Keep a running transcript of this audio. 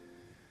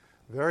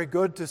Very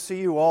good to see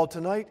you all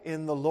tonight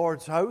in the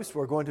Lord's house.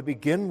 We're going to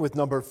begin with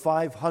number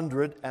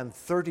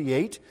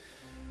 538.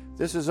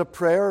 This is a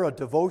prayer, a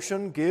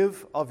devotion.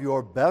 Give of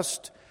your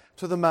best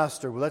to the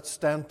Master. Let's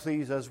stand,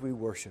 please, as we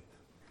worship.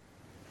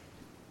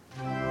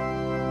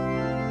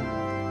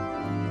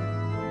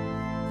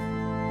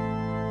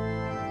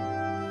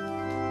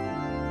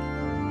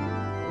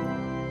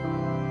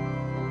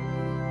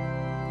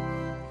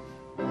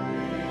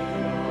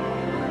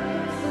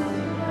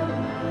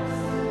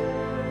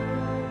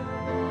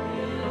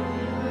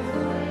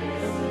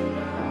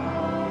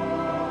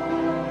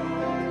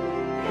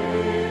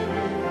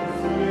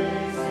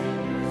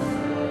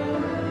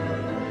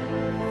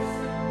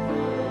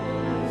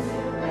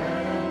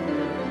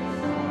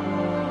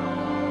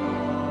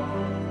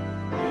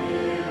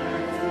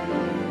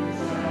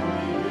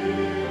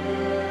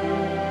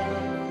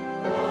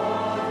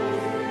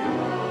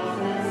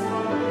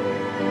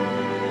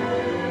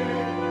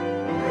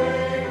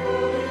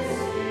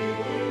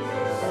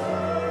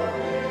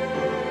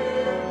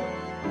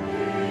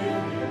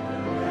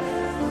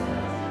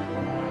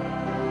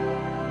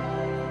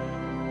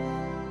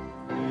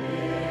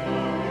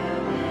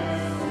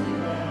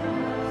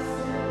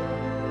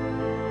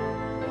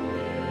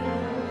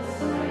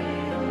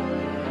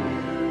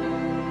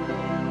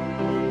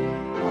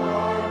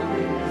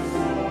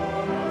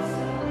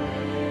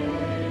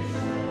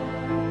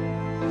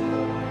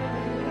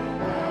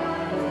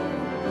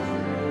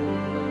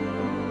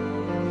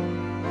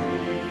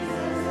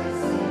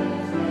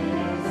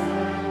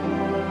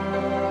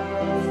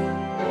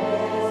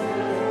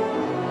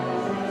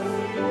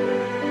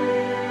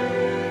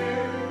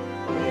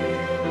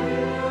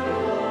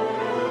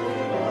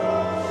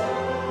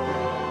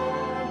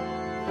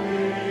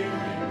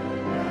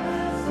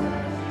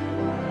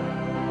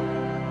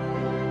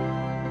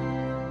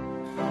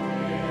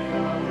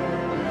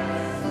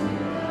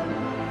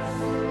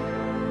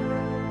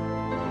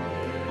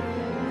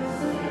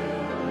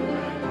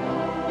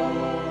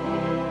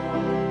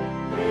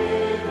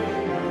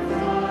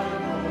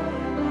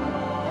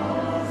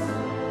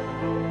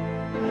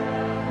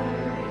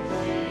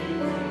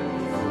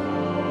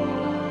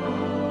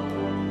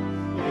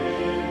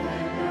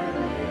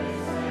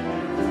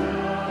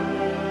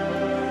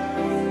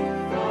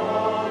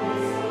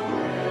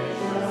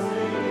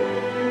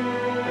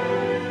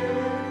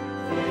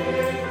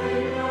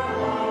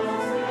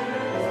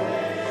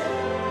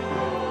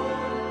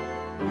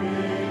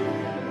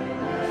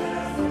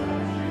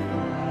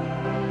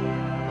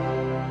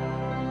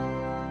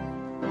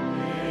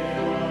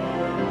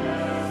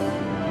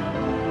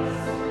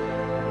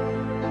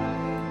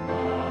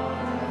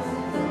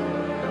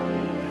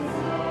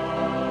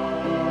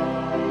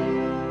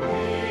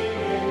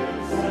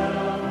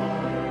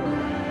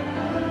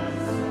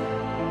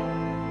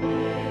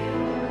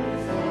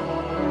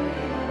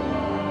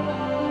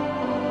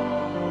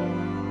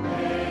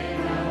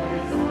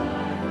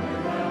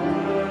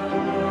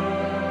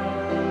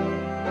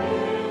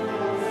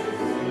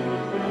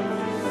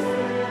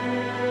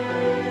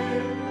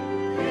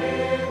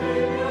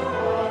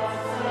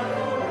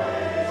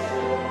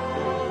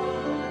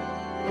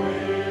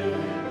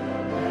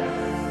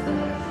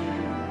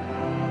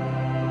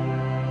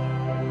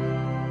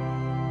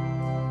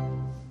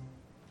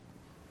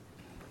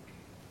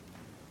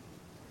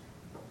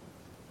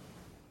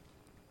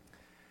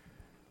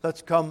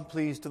 Let's come,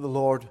 please, to the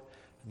Lord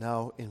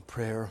now in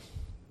prayer.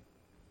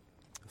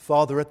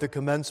 Father, at the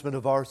commencement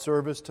of our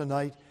service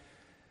tonight,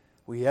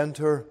 we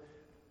enter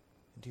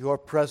into your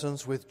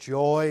presence with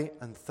joy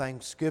and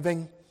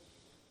thanksgiving.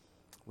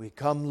 We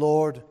come,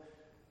 Lord,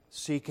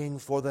 seeking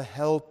for the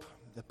help,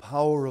 the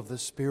power of the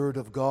Spirit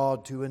of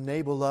God to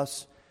enable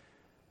us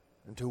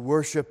and to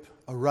worship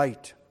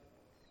aright,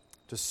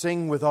 to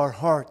sing with our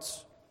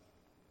hearts,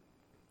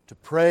 to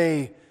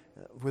pray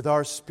with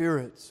our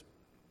spirits,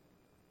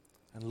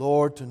 and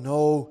Lord, to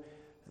know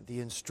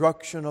the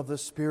instruction of the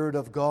Spirit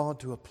of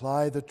God to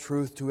apply the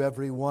truth to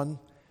everyone.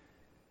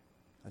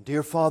 And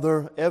dear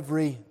Father,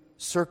 every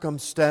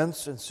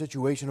circumstance and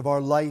situation of our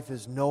life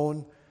is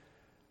known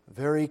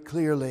very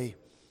clearly.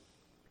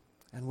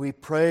 And we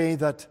pray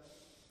that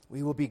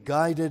we will be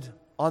guided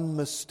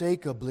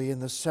unmistakably in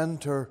the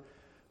center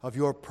of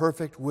your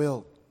perfect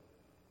will.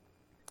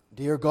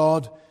 Dear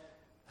God,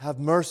 have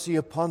mercy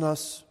upon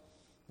us.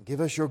 Give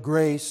us your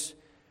grace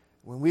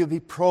when we will be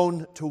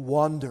prone to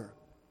wander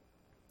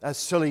as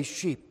silly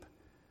sheep,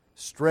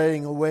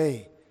 straying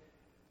away.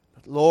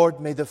 But Lord,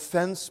 may the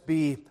fence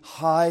be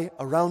high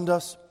around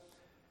us.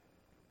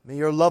 May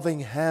your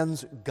loving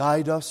hands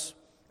guide us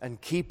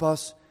and keep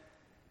us.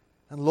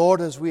 And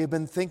Lord, as we have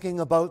been thinking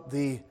about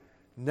the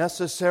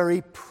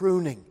necessary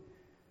pruning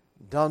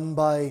done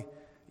by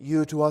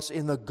you to us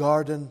in the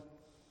garden,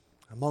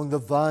 among the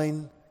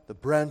vine, the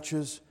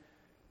branches,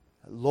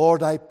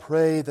 Lord, I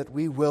pray that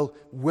we will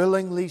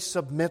willingly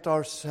submit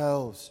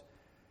ourselves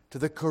to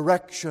the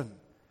correction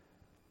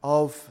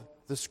of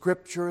the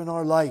Scripture in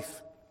our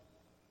life.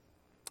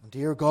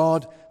 Dear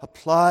God,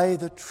 apply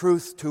the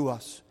truth to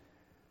us.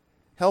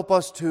 Help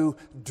us to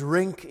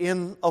drink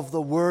in of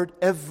the Word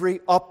every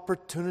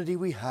opportunity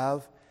we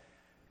have.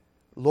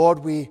 Lord,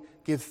 we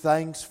give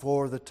thanks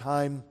for the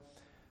time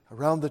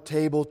around the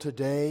table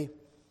today,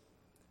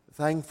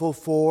 thankful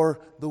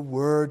for the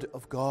Word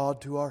of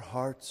God to our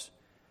hearts.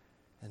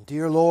 And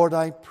dear Lord,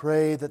 I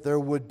pray that there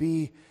would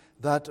be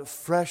that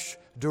fresh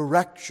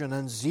direction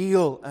and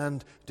zeal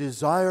and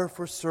desire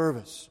for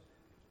service.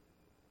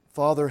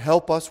 Father,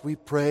 help us, we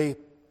pray,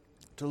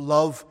 to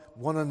love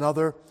one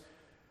another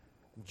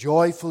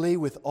joyfully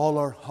with all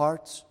our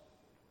hearts.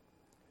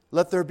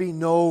 Let there be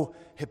no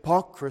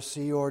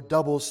hypocrisy or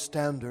double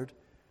standard.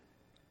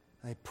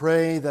 I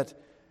pray that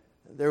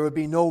there would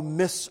be no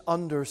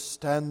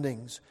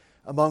misunderstandings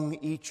among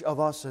each of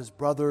us as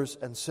brothers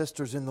and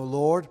sisters in the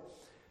Lord.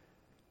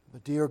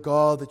 But dear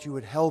God, that you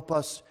would help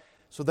us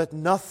so that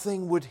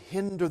nothing would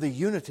hinder the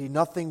unity,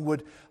 nothing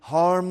would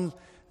harm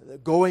the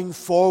going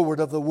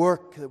forward of the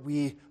work that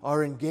we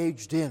are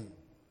engaged in.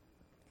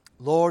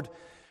 Lord,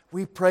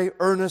 we pray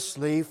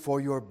earnestly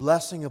for your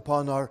blessing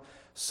upon our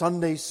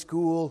Sunday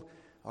school,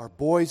 our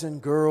boys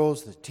and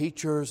girls, the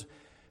teachers,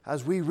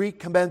 as we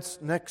recommence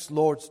next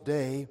Lord's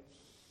Day,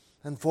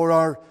 and for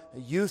our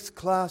youth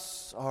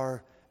class,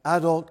 our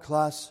adult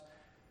class.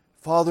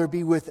 Father,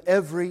 be with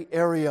every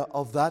area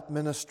of that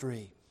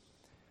ministry.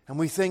 And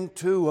we think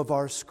too of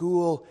our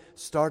school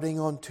starting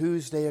on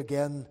Tuesday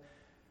again.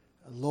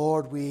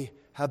 Lord, we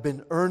have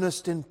been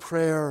earnest in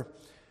prayer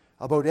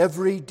about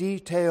every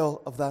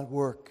detail of that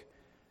work.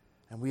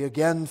 And we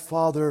again,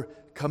 Father,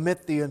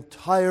 commit the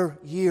entire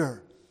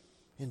year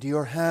into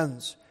your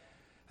hands.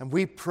 And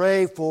we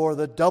pray for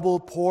the double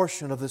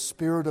portion of the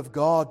Spirit of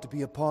God to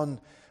be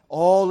upon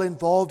all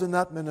involved in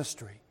that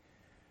ministry.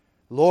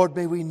 Lord,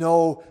 may we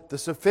know the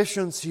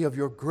sufficiency of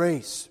your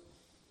grace,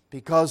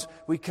 because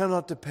we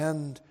cannot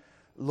depend,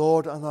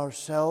 Lord, on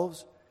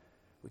ourselves.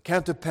 We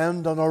can't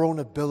depend on our own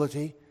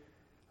ability.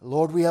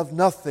 Lord, we have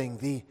nothing.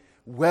 The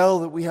well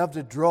that we have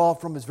to draw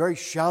from is very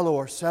shallow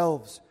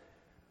ourselves.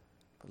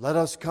 But let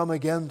us come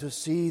again to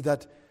see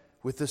that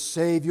with the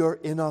Savior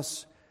in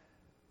us,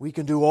 we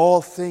can do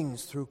all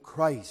things through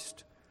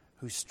Christ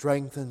who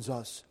strengthens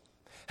us.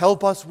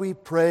 Help us, we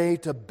pray,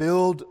 to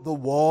build the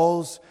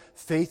walls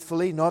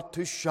faithfully, not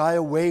to shy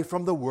away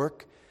from the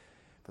work.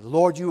 But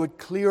Lord, you would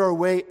clear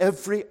away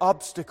every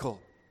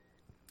obstacle.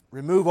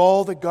 Remove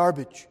all the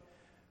garbage.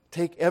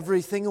 Take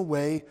everything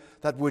away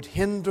that would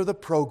hinder the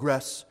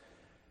progress.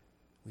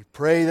 We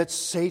pray that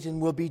Satan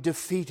will be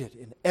defeated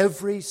in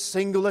every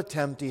single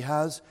attempt he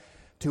has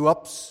to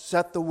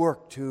upset the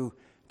work, to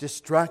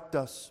distract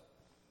us.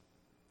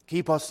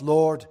 Keep us,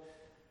 Lord,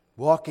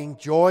 walking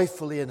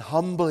joyfully and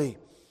humbly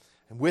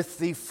and with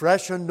the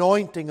fresh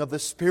anointing of the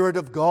Spirit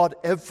of God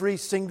every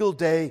single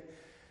day.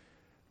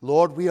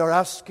 Lord, we are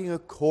asking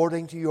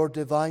according to your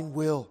divine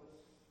will.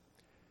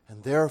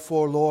 And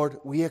therefore, Lord,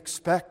 we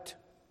expect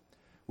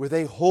with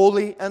a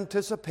holy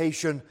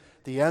anticipation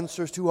the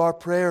answers to our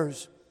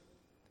prayers.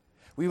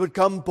 We would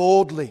come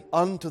boldly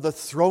unto the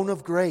throne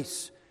of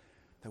grace,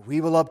 that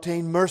we will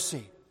obtain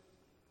mercy,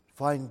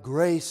 find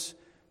grace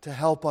to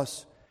help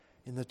us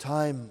in the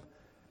time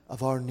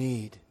of our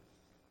need.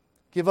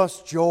 Give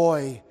us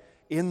joy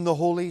in the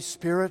Holy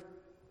Spirit.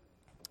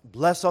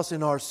 Bless us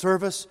in our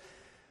service.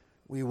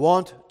 We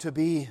want to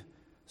be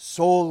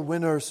soul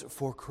winners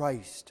for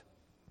Christ.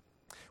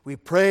 We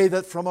pray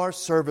that from our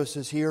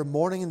services here,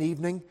 morning and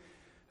evening,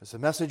 as the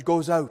message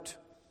goes out,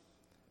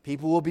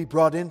 people will be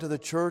brought into the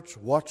church,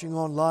 watching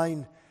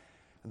online,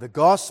 and the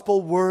gospel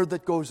word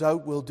that goes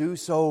out will do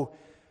so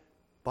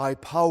by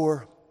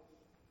power,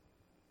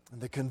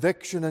 and the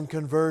conviction and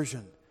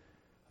conversion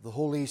of the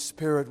Holy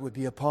Spirit would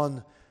be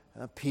upon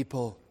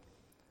people.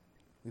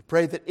 We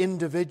pray that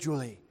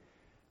individually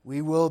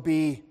we will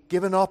be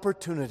given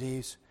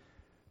opportunities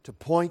to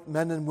point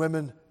men and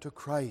women to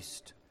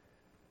Christ,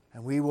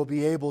 and we will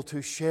be able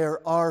to share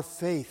our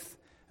faith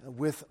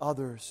with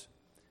others.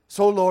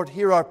 So, Lord,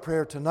 hear our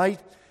prayer tonight.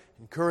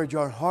 Encourage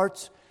our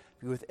hearts.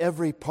 Be with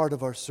every part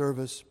of our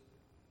service.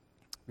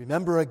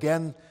 Remember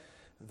again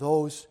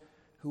those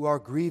who are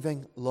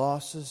grieving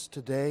losses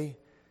today.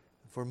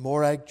 For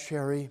Morag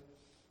Cherry,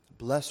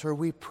 bless her,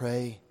 we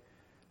pray.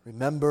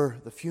 Remember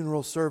the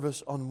funeral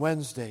service on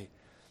Wednesday.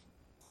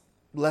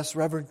 Bless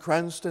Reverend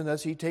Cranston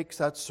as he takes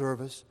that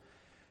service.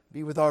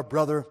 Be with our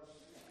brother.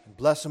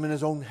 Bless him in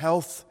his own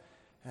health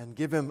and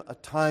give him a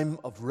time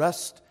of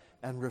rest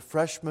and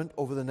refreshment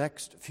over the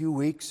next few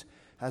weeks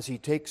as he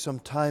takes some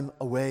time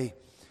away.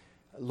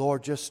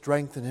 Lord, just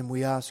strengthen him,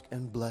 we ask,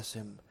 and bless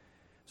him.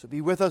 So be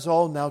with us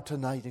all now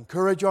tonight.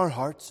 Encourage our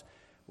hearts.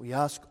 We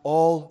ask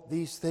all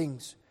these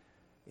things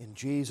in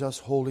Jesus'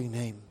 holy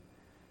name.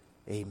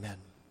 Amen.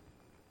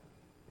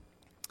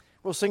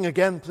 We'll sing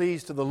again,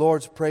 please, to the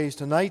Lord's praise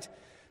tonight,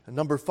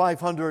 number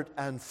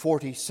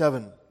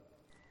 547.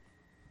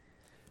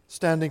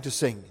 Standing to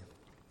sing.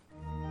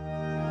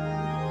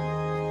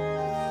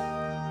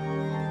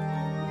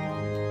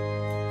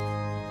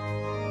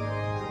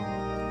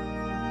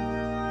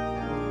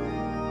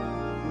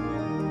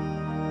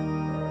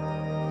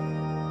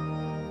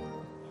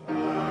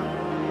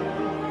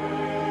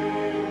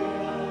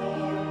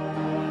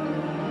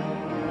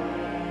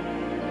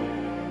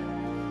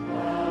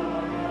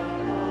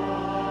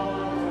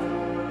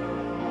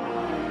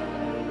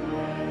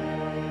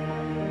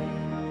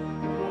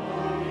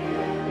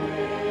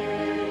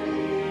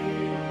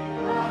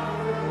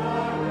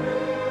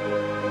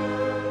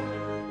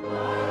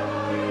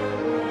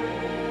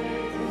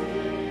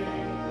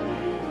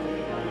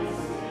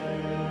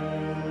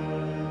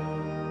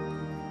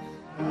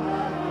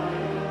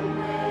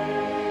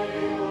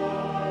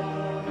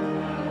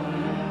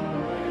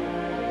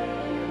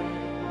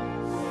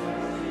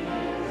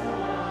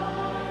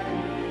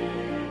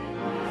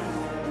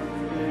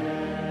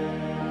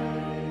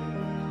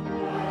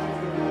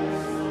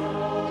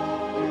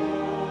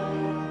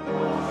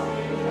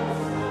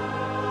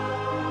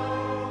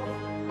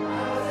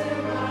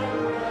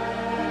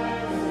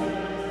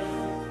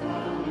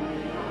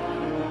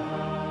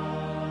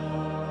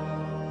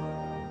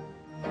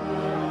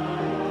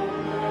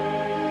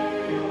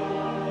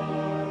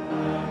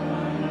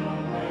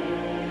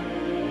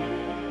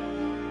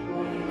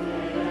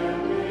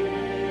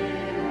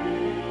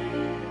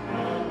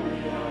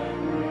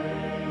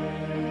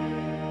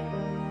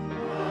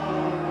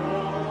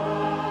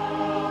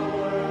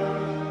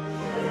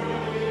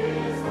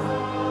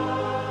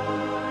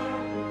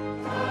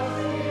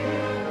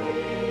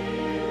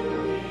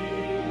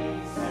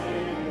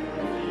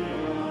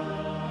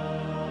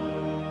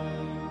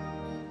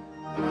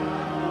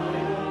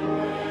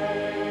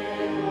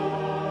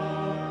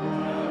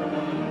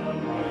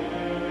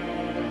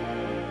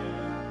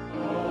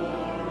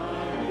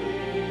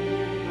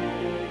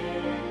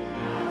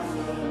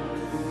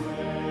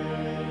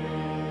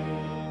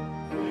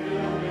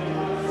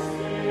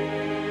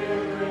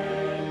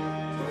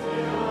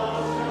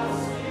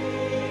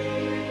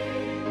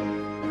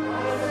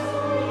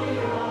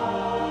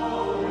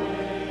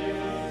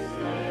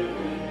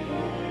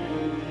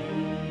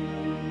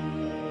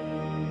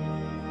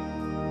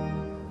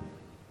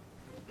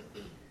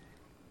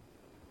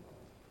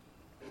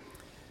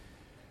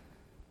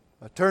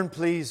 Turn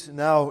please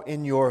now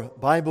in your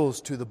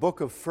Bibles to the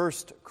book of 1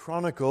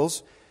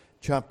 Chronicles,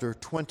 chapter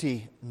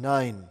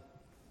 29.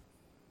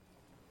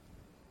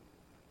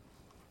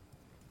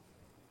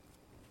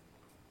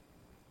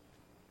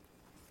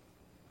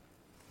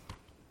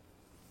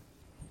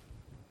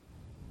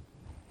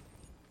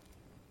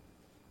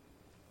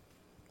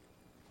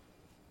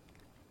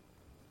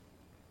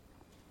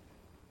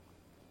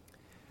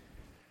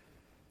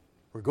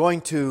 We're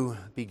going to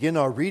begin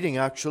our reading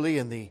actually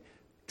in the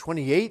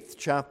 28th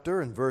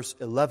chapter in verse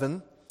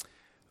 11,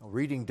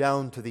 reading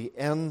down to the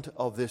end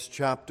of this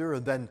chapter,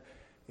 and then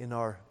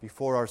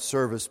before our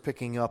service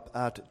picking up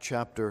at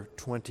chapter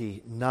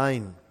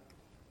 29.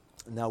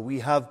 Now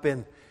we have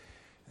been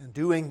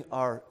doing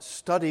our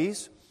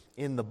studies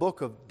in the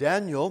book of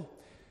Daniel,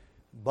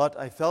 but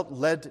I felt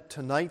led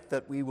tonight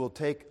that we will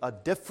take a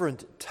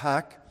different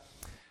tack,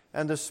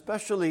 and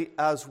especially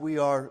as we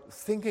are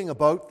thinking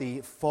about the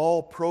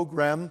fall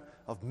program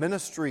of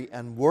ministry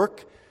and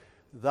work,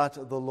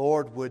 that the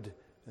Lord would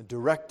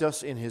direct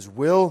us in His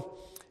will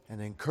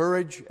and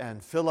encourage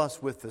and fill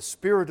us with the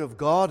Spirit of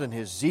God and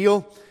His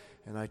zeal.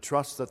 And I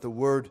trust that the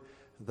word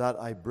that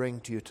I bring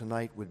to you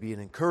tonight would be an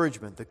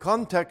encouragement. The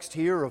context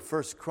here of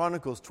 1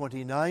 Chronicles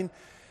 29,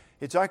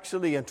 it's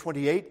actually in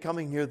 28,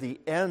 coming near the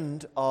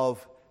end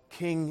of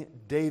King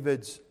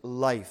David's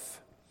life.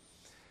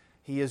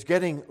 He is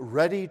getting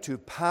ready to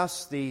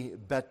pass the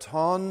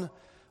baton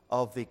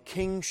of the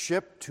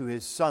kingship to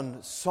his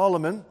son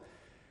Solomon.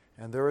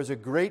 And there is a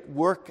great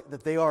work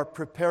that they are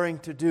preparing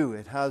to do.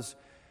 It has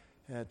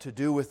to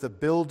do with the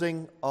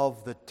building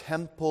of the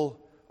temple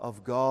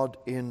of God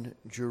in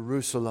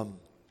Jerusalem.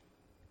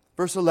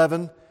 Verse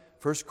 11,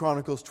 1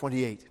 Chronicles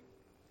 28.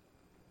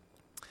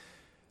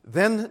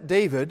 Then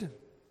David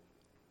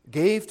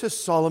gave to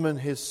Solomon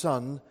his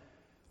son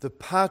the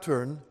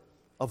pattern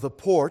of the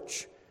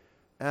porch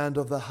and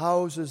of the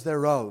houses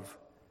thereof,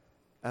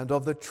 and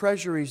of the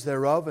treasuries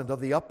thereof, and of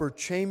the upper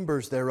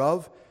chambers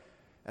thereof,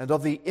 and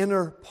of the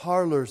inner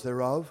parlors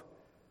thereof,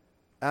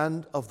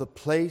 and of the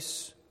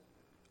place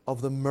of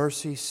the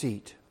mercy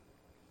seat.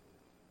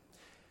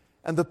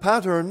 And the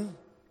pattern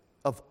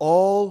of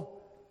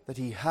all that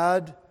he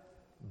had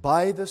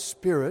by the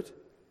Spirit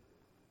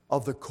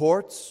of the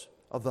courts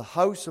of the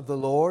house of the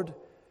Lord,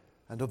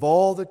 and of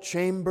all the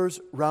chambers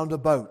round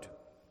about,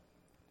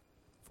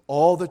 of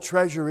all the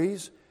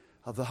treasuries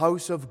of the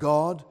house of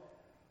God,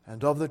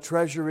 and of the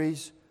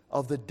treasuries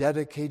of the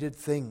dedicated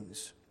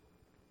things.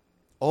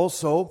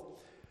 Also,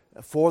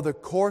 for the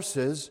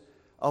courses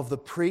of the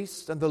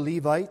priests and the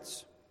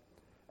Levites,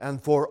 and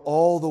for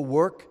all the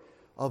work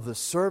of the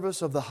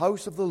service of the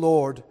house of the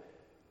Lord,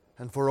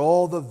 and for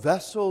all the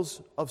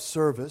vessels of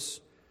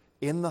service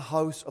in the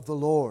house of the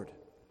Lord.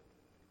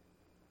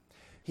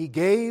 He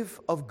gave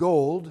of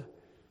gold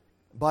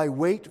by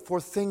weight for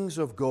things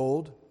of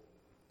gold,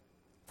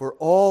 for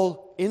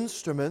all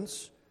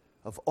instruments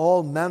of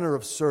all manner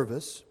of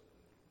service,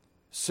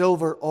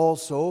 silver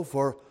also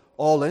for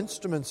all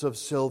instruments of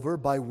silver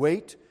by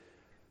weight,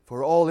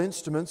 for all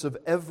instruments of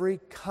every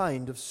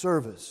kind of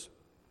service.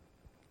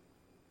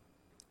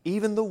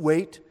 Even the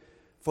weight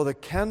for the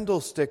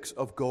candlesticks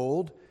of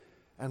gold,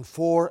 and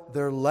for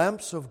their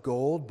lamps of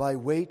gold by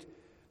weight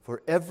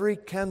for every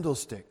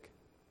candlestick,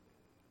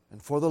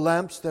 and for the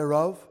lamps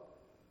thereof,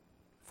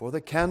 for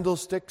the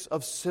candlesticks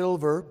of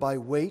silver by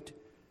weight,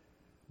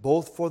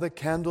 both for the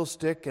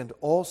candlestick and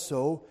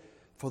also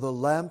for the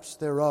lamps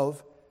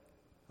thereof,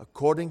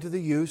 according to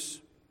the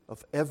use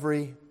of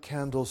every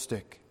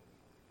candlestick.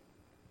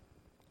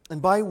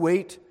 And by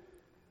weight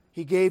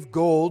he gave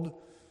gold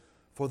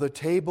for the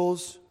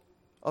tables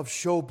of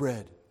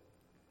showbread,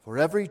 for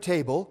every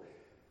table,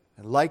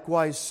 and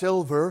likewise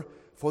silver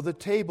for the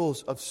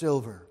tables of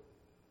silver.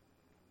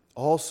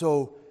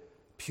 Also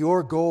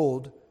pure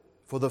gold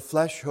for the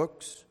flesh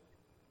hooks,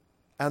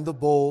 and the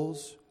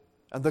bowls,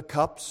 and the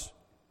cups,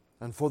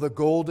 and for the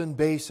golden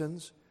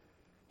basins.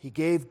 He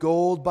gave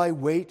gold by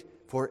weight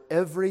for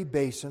every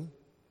basin,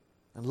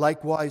 and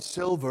likewise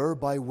silver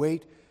by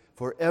weight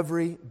for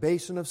every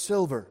basin of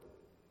silver.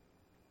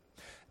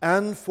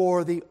 And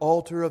for the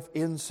altar of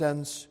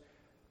incense,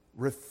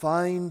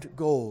 refined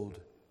gold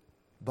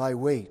by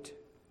weight,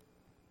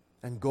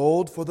 and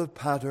gold for the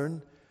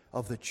pattern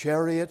of the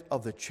chariot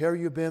of the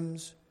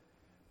cherubims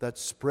that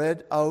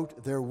spread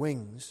out their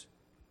wings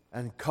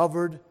and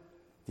covered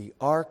the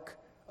ark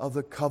of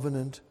the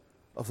covenant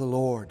of the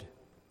Lord.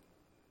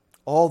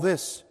 All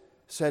this,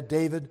 said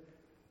David,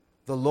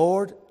 the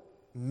Lord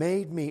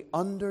made me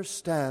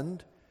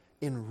understand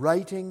in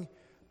writing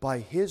by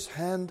His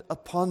hand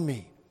upon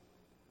me,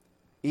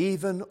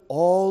 even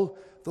all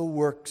the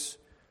works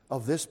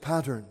of this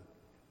pattern.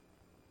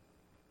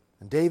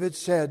 And David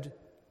said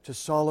to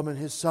Solomon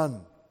his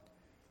son,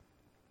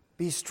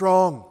 be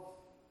strong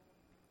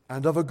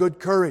and of a good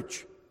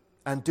courage,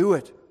 and do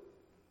it.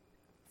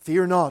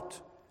 Fear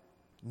not,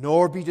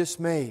 nor be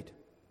dismayed.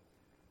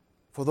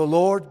 For the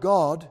Lord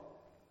God,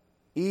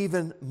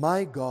 even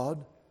my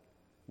God,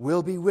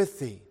 will be with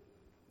thee.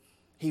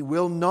 He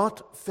will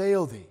not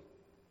fail thee,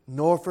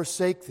 nor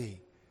forsake thee,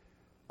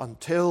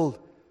 until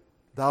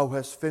thou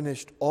hast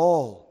finished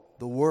all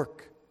the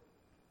work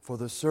for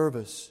the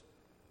service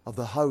of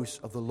the house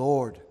of the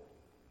Lord.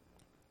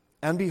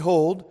 And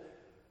behold,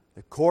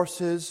 the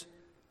courses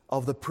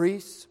of the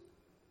priests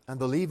and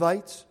the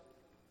Levites,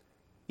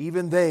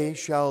 even they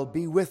shall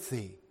be with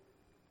thee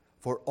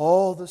for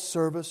all the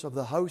service of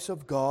the house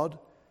of God,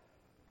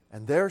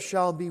 and there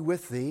shall be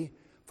with thee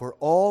for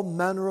all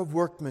manner of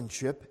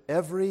workmanship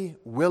every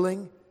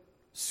willing,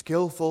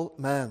 skillful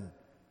man,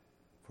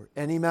 for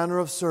any manner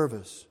of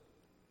service.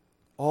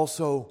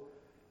 Also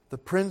the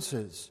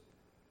princes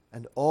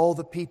and all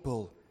the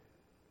people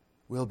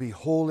will be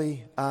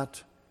holy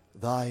at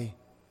thy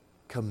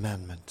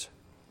commandment.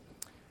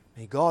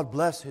 May God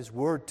bless His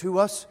word to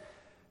us,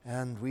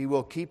 and we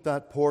will keep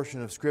that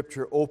portion of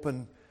Scripture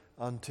open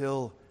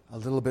until a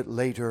little bit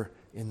later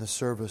in the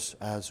service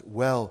as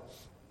well.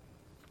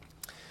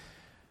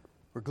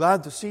 We're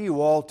glad to see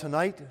you all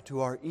tonight to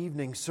our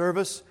evening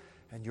service,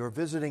 and you're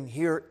visiting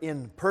here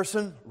in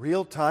person,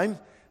 real time.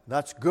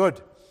 That's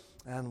good.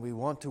 And we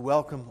want to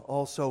welcome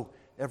also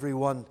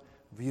everyone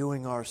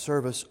viewing our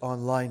service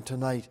online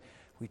tonight.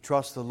 We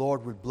trust the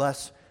Lord would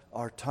bless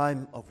our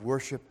time of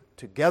worship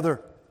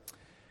together.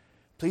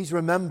 Please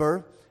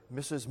remember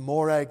Mrs.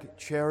 Morag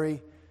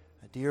Cherry,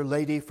 a dear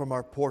lady from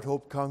our Port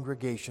Hope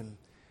congregation.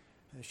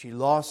 She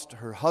lost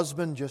her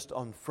husband just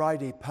on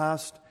Friday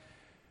past.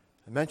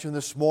 I mentioned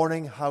this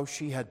morning how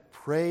she had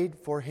prayed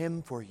for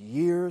him for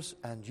years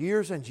and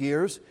years and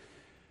years,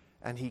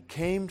 and he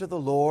came to the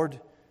Lord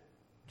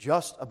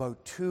just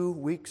about 2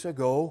 weeks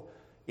ago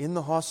in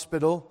the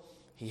hospital.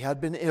 He had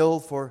been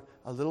ill for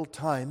a little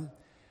time.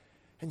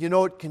 And you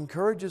know, it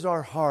encourages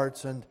our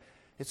hearts, and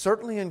it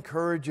certainly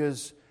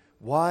encourages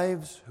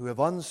wives who have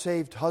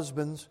unsaved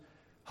husbands,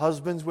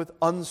 husbands with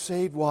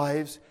unsaved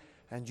wives,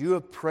 and you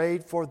have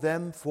prayed for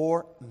them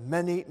for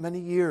many, many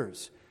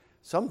years.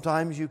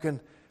 Sometimes you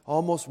can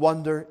almost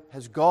wonder,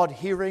 has God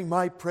hearing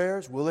my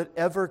prayers? Will it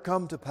ever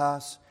come to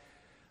pass?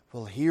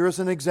 Well, here's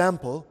an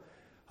example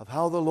of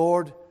how the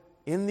Lord,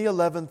 in the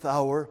 11th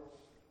hour,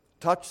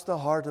 touched the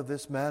heart of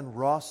this man,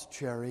 Ross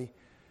Cherry,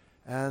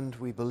 and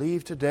we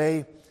believe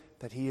today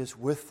that he is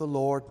with the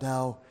Lord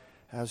now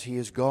as he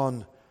has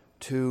gone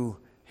to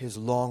his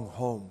long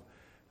home.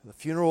 The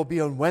funeral will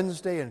be on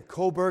Wednesday in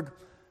Coburg,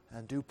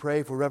 and do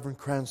pray for Reverend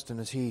Cranston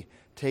as he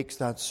takes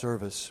that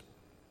service.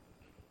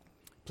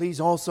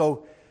 Please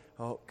also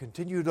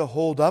continue to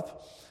hold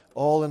up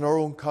all in our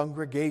own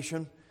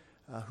congregation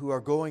who are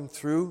going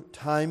through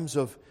times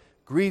of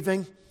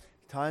grieving,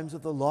 times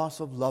of the loss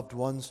of loved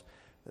ones,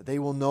 that they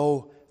will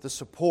know the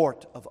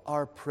support of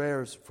our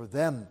prayers for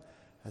them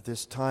at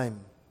this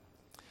time.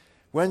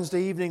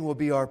 Wednesday evening will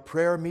be our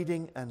prayer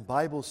meeting and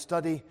Bible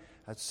study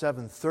at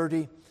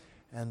 7:30,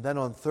 and then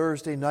on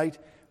Thursday night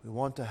we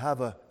want to have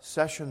a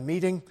session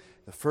meeting,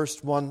 the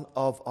first one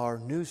of our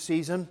new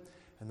season,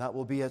 and that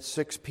will be at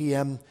 6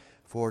 p.m.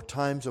 for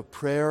times of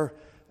prayer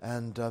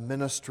and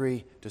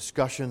ministry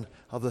discussion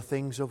of the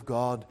things of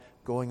God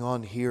going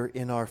on here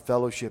in our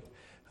fellowship.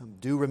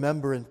 Do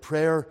remember in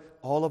prayer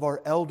all of our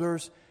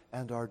elders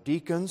and our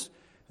deacons,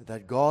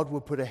 that God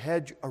will put a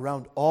hedge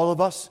around all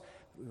of us.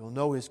 We will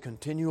know His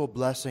continual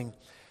blessing.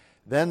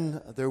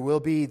 Then there will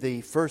be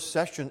the first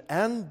session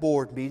and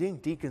board meeting,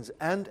 deacons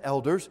and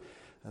elders.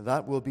 And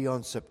that will be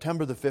on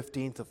September the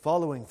 15th, the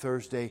following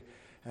Thursday.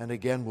 And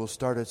again, we'll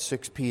start at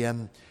 6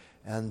 p.m.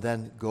 and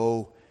then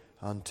go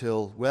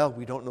until, well,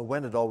 we don't know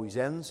when it always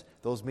ends.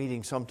 Those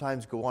meetings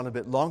sometimes go on a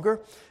bit longer,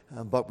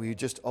 but we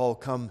just all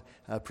come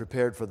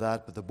prepared for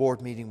that. But the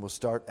board meeting will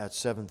start at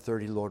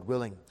 7:30, Lord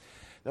willing.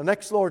 Now,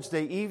 next Lord's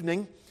Day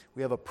evening,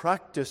 we have a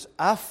practice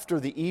after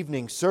the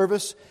evening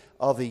service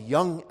of the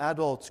Young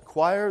Adults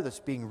Choir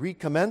that's being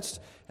recommenced,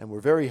 and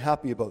we're very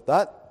happy about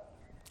that.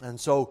 And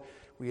so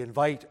we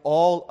invite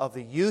all of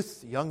the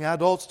youth, young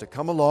adults, to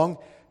come along.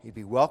 You'd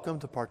be welcome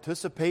to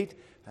participate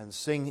and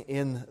sing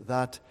in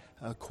that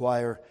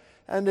choir.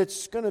 And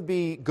it's going to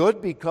be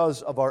good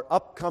because of our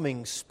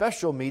upcoming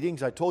special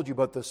meetings I told you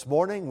about this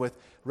morning with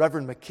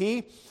Reverend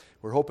McKee.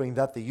 We're hoping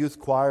that the youth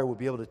choir will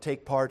be able to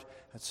take part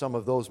at some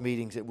of those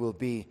meetings. It will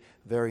be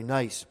very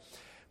nice.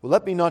 Well,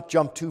 let me not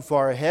jump too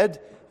far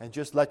ahead and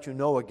just let you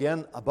know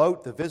again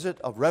about the visit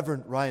of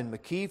Reverend Ryan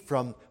McKee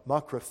from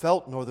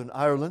Macrafelt, Northern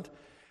Ireland.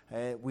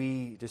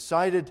 We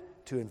decided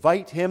to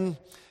invite him,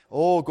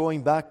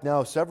 going back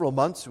now several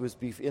months. It was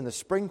in the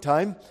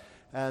springtime,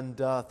 and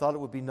thought it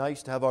would be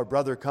nice to have our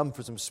brother come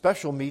for some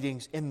special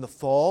meetings in the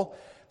fall.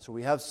 So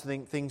we have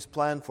things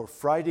planned for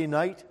Friday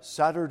night,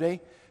 Saturday,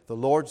 the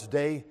Lord's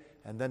Day,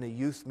 and then a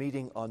youth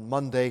meeting on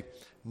Monday.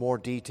 More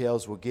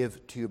details we'll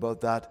give to you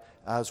about that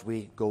as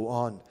we go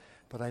on.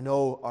 But I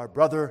know our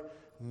brother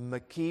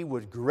McKee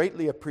would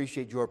greatly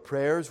appreciate your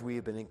prayers. We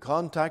have been in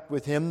contact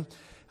with him,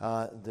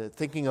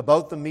 thinking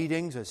about the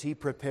meetings as he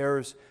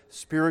prepares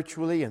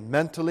spiritually and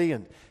mentally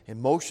and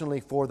emotionally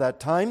for that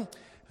time.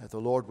 The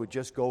Lord would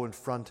just go in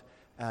front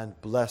and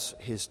bless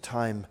his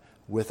time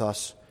with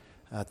us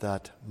at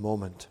that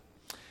moment.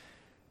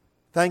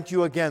 Thank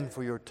you again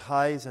for your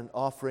tithes and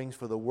offerings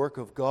for the work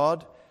of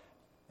God.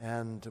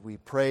 And we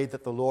pray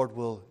that the Lord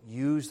will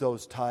use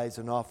those tithes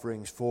and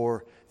offerings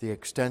for the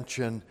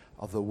extension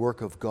of the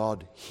work of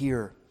God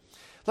here.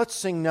 Let's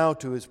sing now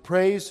to His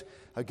praise.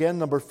 Again,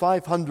 number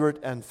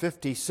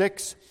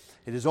 556.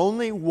 It is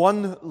only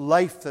one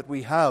life that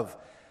we have.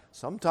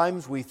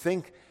 Sometimes we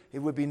think it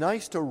would be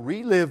nice to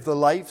relive the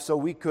life so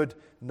we could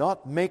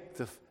not make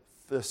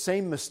the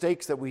same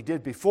mistakes that we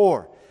did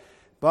before.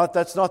 But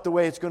that's not the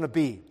way it's going to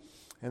be.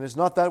 And it's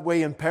not that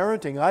way in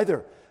parenting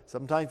either.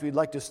 Sometimes we'd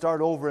like to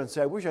start over and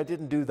say, I wish I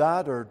didn't do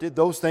that or did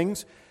those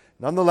things.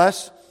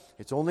 Nonetheless,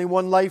 it's only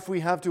one life we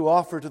have to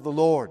offer to the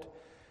Lord.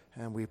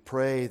 And we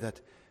pray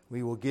that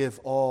we will give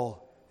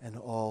all and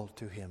all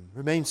to Him.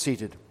 Remain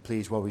seated,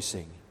 please, while we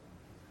sing.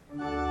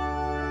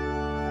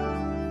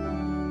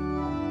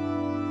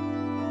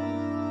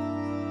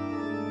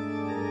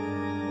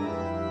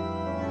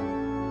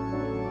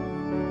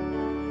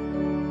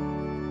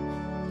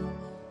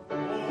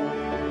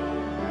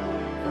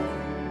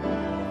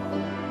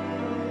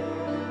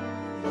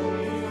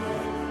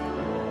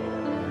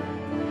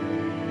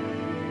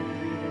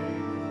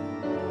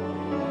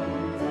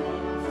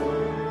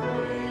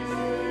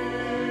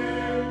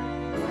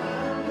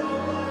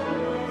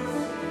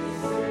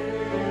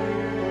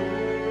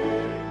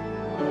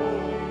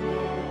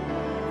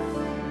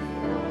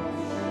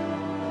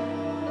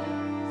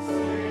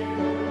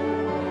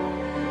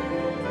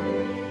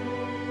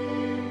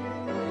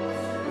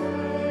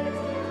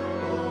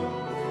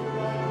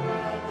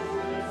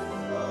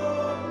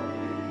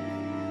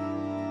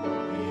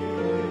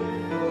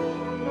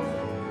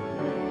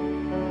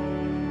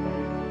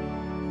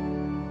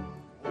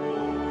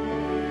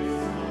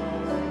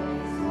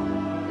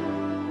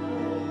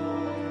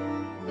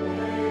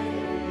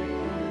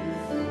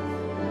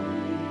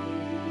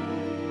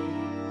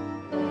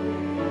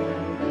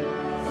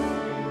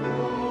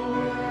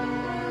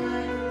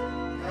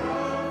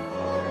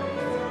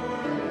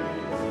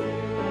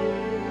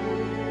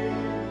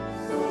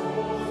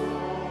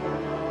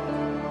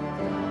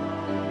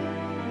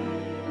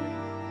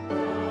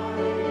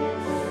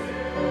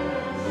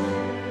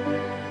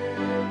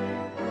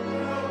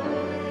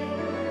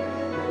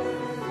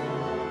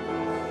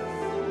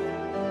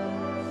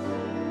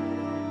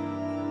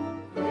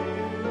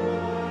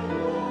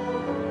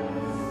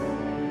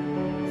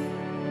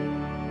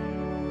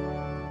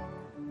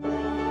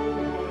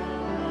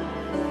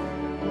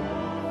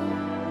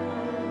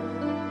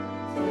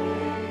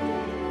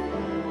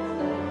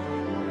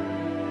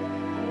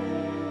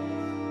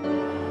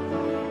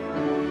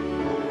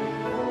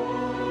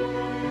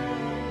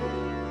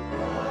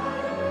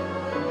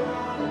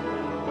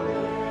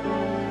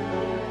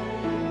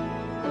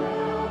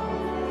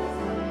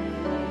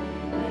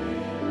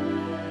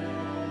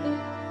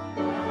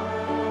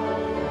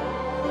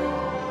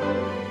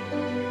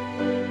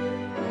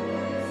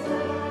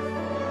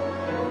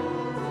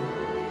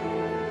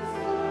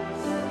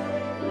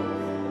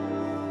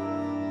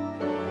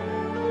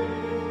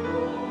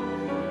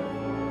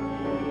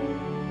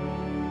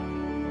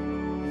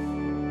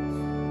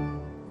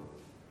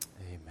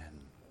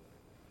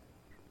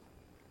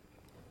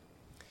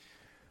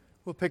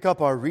 We'll pick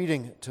up our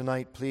reading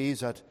tonight,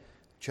 please, at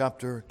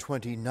chapter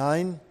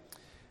 29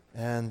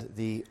 and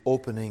the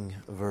opening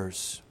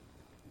verse.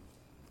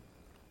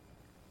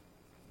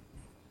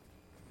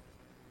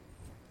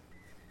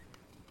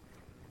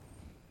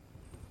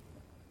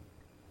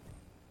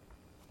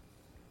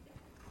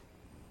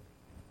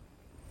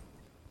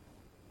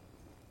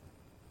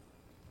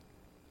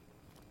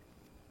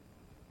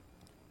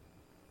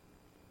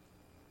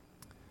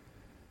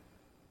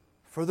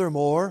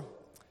 Furthermore,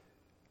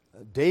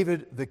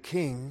 David the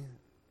king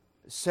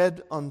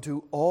said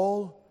unto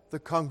all the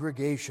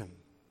congregation,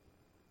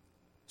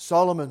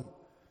 Solomon,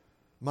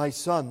 my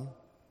son,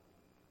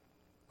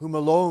 whom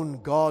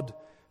alone God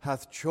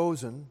hath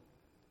chosen,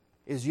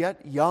 is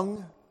yet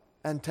young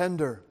and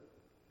tender,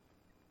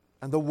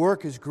 and the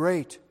work is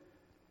great,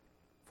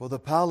 for the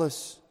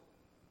palace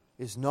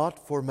is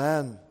not for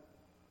man,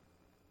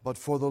 but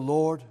for the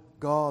Lord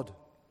God.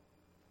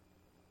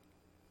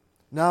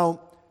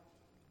 Now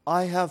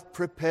I have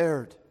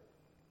prepared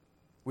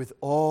with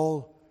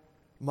all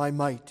my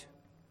might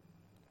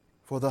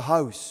for the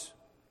house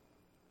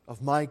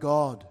of my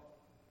God,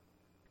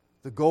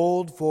 the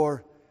gold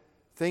for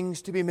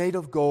things to be made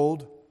of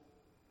gold,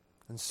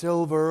 and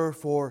silver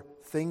for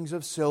things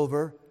of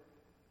silver,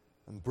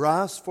 and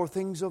brass for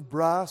things of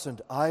brass,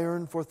 and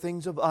iron for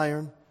things of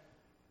iron,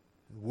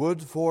 and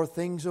wood for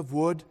things of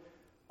wood,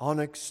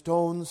 onyx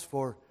stones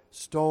for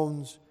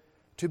stones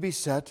to be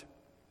set,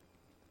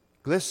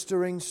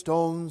 glistering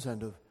stones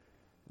and of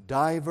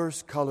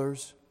divers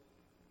colors,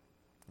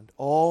 and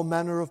all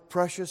manner of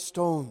precious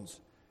stones,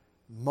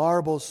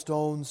 marble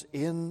stones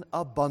in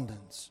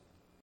abundance.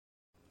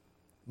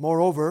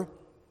 Moreover,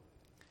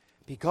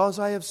 because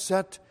I have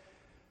set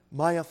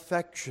my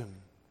affection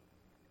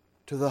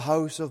to the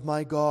house of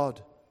my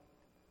God,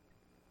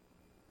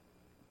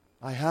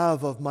 I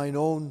have of mine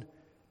own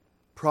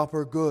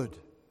proper good,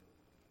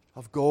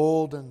 of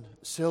gold and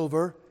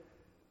silver,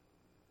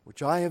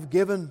 which I have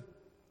given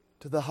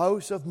to the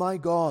house of my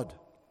God,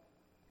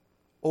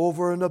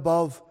 over and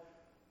above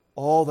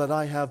all that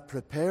I have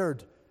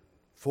prepared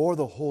for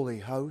the holy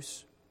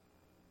house,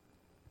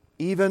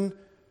 even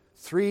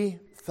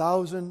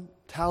 3,000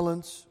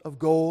 talents of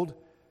gold,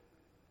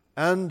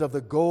 and of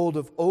the gold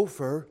of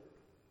Ophir,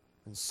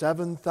 and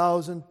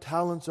 7,000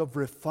 talents of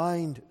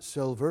refined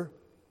silver,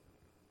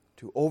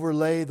 to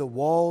overlay the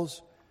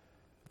walls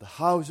of the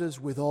houses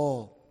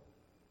withal.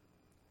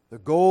 The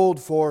gold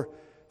for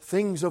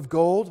things of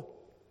gold,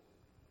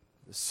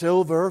 the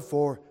silver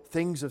for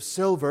things of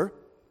silver,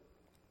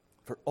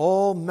 for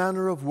all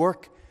manner of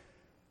work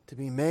to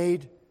be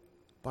made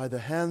by the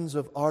hands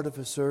of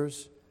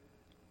artificers.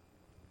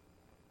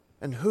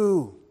 And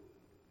who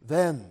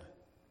then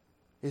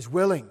is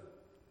willing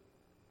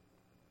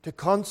to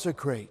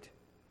consecrate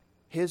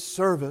his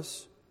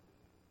service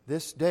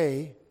this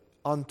day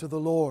unto the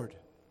Lord?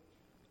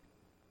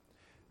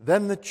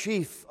 Then the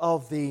chief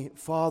of the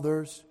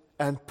fathers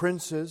and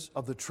princes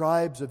of the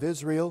tribes of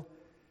Israel,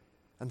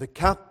 and the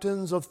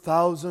captains of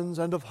thousands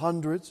and of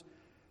hundreds,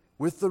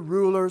 with the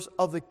rulers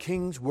of the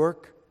king's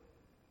work,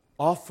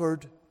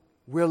 offered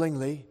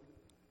willingly,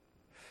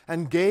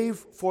 and gave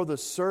for the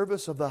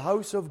service of the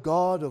house of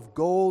God of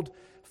gold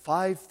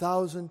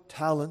 5,000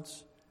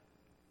 talents,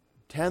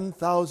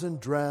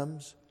 10,000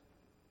 drams,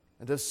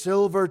 and of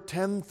silver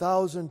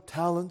 10,000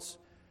 talents,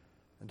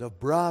 and of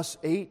brass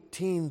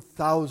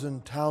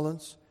 18,000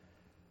 talents,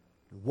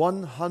 and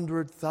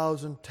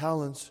 100,000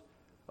 talents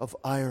of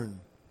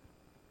iron.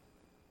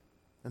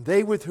 And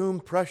they with whom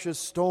precious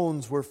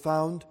stones were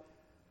found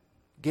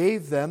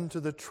gave them to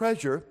the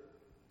treasure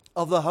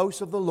of the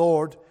house of the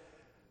Lord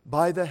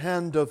by the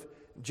hand of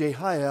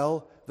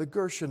Jehiel the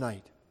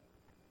Gershonite.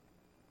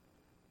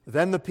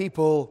 Then the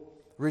people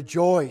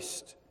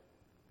rejoiced,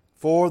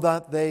 for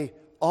that they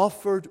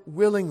offered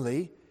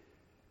willingly,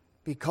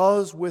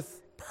 because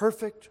with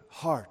perfect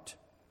heart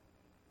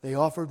they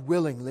offered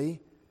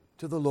willingly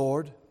to the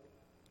Lord.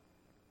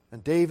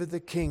 And David the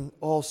king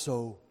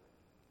also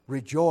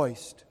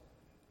rejoiced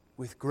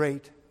with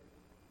great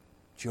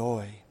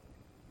joy.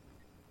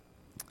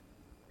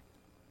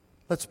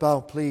 Let's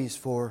bow, please,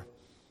 for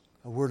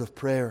a word of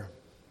prayer.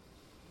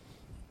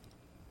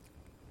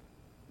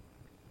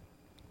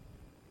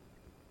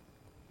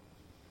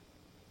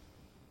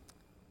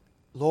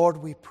 Lord,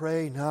 we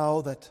pray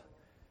now that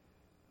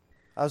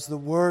as the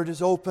Word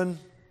is open,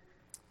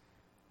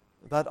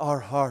 that our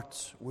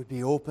hearts would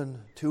be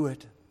open to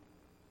it,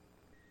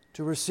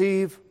 to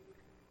receive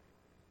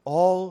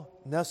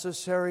all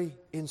necessary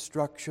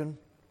instruction,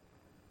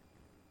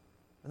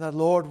 and that,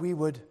 Lord, we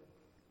would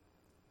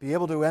be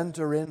able to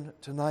enter in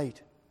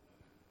tonight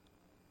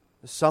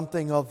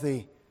something of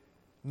the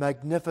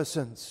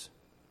magnificence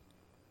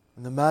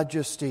and the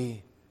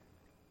majesty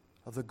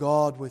of the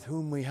God with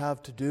whom we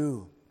have to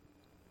do.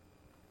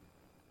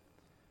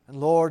 And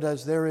Lord,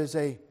 as there is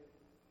a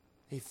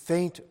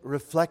faint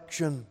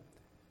reflection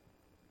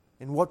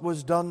in what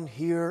was done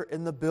here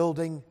in the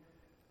building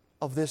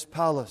of this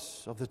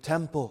palace, of the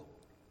temple,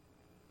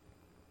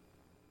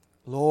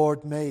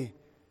 Lord, may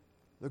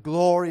the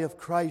glory of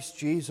Christ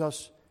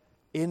Jesus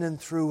in and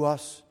through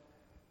us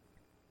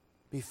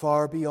be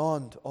far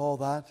beyond all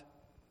that.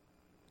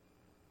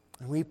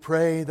 And we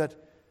pray that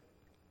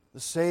the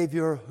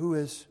Savior, who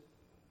is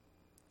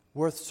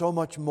worth so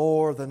much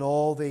more than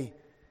all the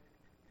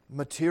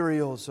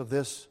materials of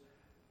this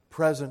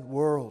present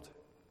world,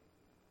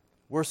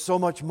 worth so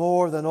much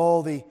more than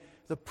all the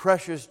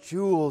precious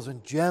jewels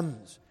and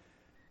gems,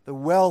 the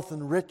wealth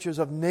and riches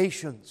of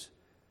nations.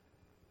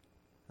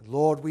 And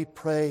Lord, we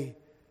pray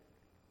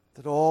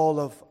that all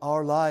of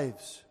our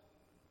lives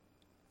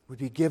would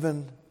be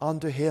given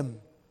unto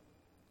Him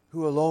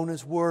who alone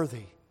is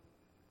worthy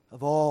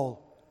of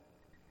all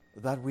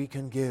that we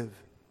can give.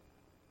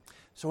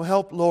 So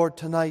help, Lord,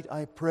 tonight,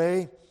 I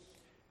pray,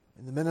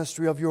 in the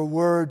ministry of your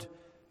word.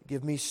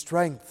 Give me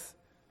strength.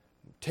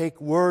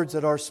 Take words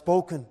that are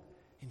spoken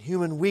in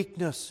human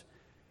weakness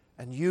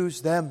and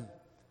use them,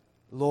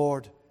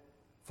 Lord,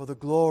 for the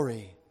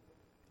glory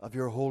of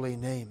your holy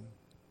name.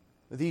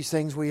 These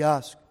things we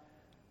ask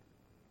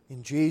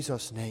in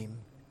Jesus' name.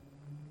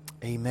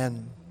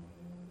 Amen.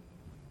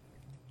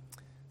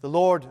 The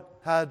Lord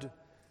had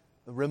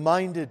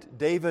reminded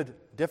David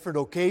different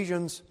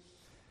occasions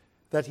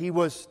that he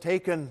was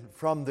taken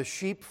from the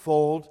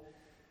sheepfold,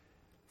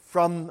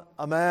 from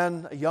a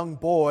man, a young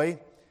boy,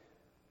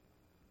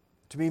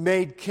 to be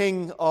made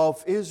king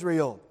of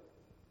Israel.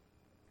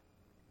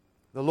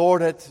 The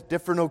Lord at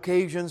different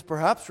occasions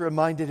perhaps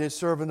reminded his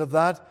servant of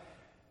that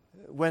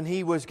when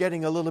he was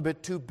getting a little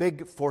bit too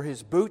big for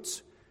his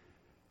boots,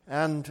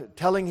 and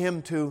telling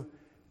him to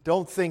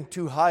don't think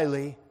too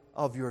highly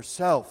of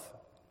yourself.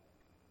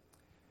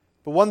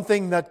 But one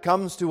thing that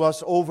comes to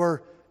us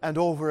over and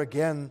over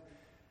again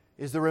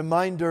is the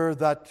reminder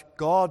that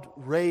God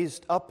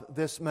raised up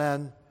this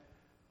man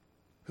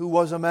who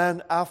was a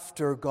man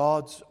after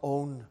God's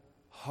own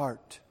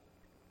heart.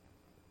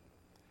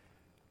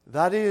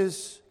 That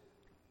is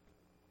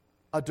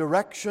a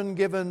direction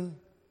given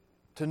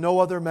to no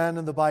other man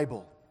in the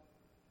Bible.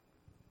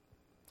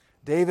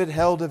 David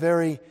held a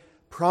very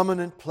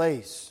prominent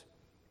place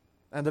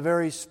and a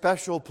very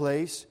special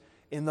place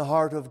in the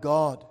heart of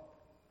God.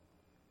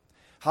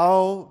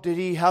 How did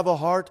he have a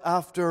heart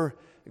after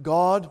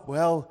God?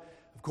 Well,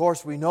 of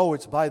course, we know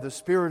it's by the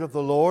Spirit of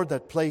the Lord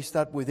that placed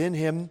that within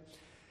him.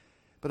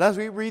 But as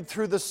we read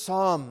through the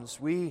Psalms,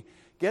 we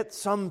get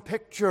some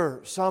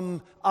picture,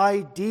 some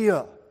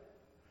idea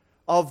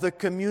of the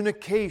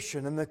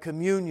communication and the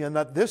communion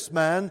that this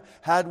man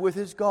had with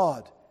his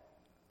God.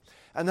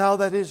 And how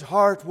that his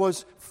heart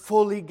was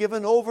fully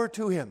given over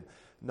to him.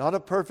 Not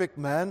a perfect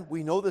man.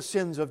 We know the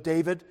sins of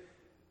David.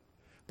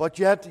 But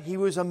yet he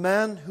was a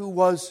man who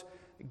was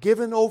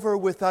given over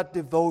with that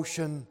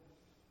devotion.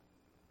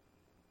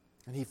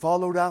 And he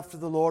followed after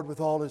the Lord with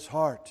all his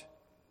heart.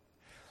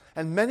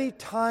 And many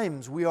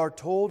times we are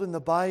told in the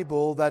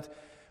Bible that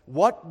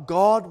what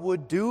God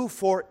would do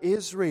for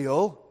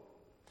Israel,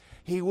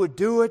 he would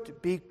do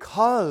it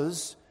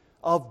because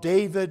of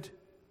David,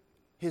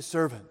 his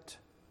servant.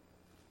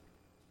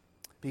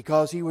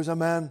 Because he was a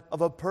man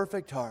of a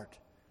perfect heart,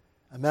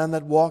 a man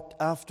that walked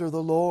after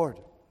the Lord.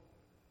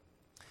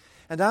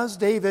 And as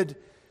David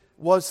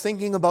was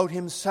thinking about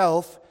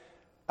himself,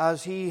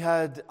 as he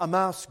had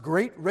amassed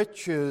great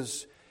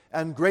riches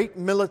and great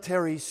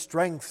military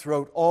strength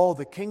throughout all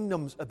the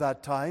kingdoms at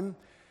that time,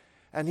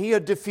 and he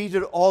had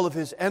defeated all of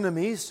his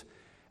enemies,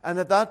 and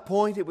at that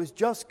point it was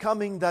just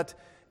coming that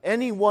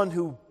anyone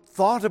who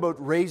thought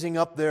about raising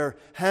up their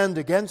hand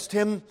against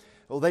him,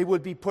 well, they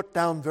would be put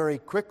down very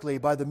quickly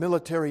by the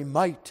military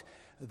might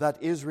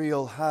that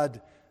Israel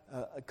had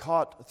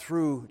caught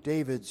through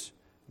David's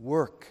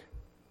work.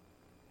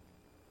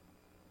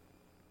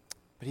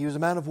 But he was a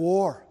man of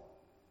war.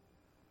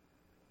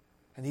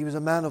 And he was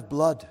a man of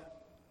blood.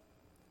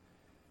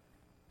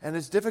 And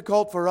it's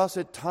difficult for us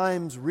at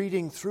times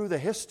reading through the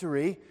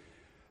history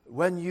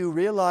when you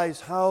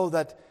realize how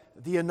that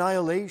the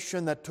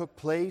annihilation that took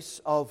place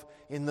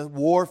in the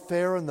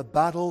warfare and the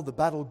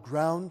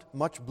battleground,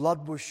 much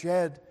blood was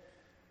shed.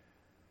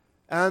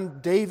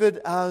 And David,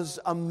 as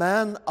a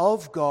man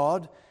of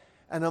God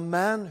and a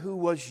man who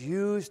was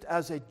used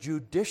as a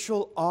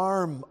judicial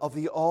arm of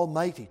the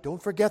Almighty,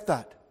 don't forget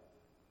that.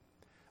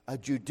 A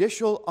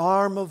judicial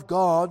arm of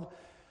God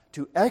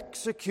to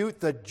execute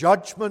the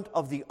judgment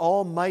of the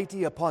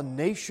Almighty upon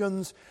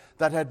nations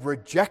that had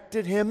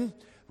rejected him,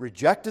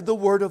 rejected the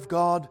Word of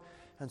God,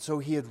 and so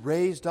he had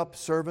raised up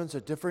servants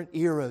at different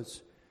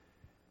eras.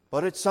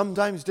 But it's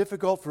sometimes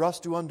difficult for us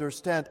to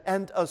understand,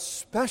 and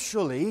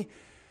especially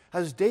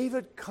as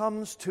David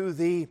comes to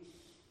the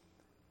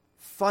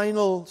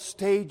final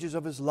stages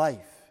of his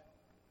life,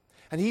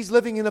 and he's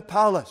living in a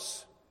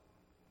palace,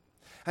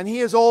 and he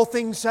has all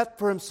things set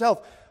for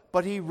himself,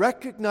 but he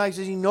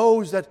recognizes, he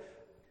knows that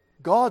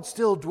God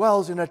still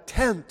dwells in a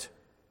tent,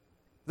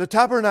 the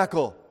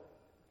tabernacle.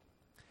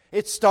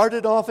 It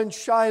started off in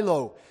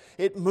Shiloh.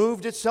 It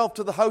moved itself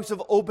to the house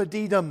of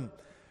Obed-Edom.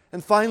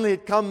 And finally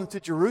it come to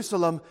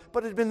Jerusalem,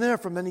 but it had been there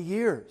for many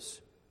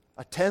years.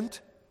 A tent.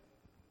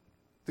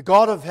 The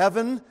God of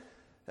heaven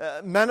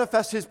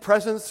manifests His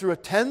presence through a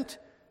tent,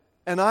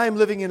 and I am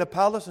living in a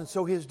palace, and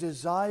so his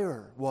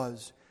desire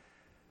was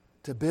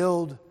to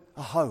build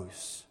a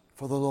house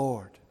for the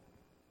Lord.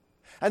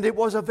 And it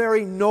was a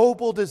very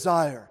noble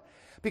desire,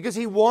 because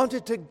he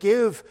wanted to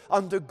give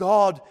unto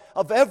God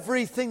of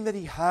everything that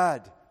he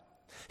had.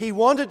 He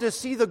wanted to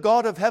see the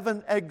God of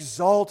heaven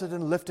exalted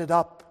and lifted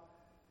up.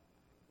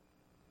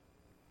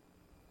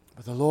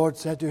 But the Lord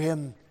said to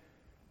him,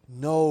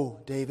 "No,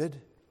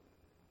 David,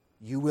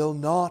 you will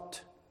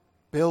not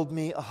build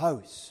me a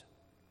house,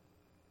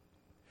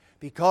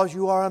 because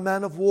you are a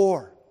man of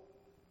war,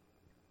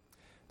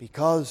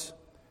 because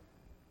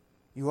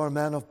you are a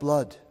man of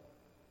blood.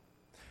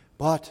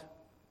 But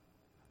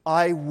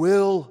I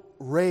will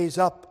raise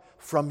up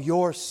from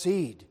your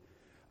seed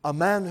a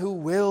man who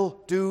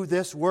will do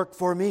this work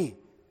for me,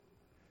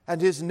 and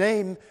his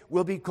name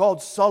will be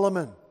called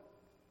Solomon."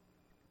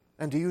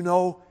 And do you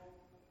know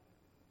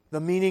the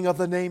meaning of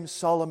the name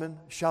Solomon?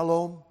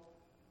 Shalom.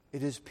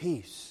 It is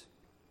peace.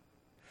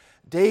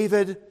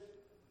 David,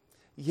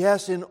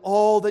 yes, in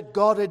all that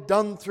God had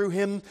done through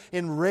him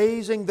in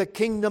raising the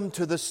kingdom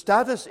to the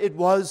status it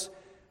was,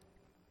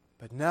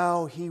 but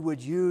now he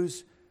would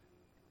use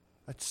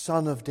a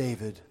son of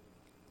David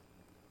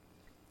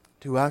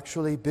to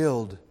actually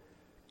build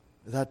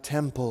that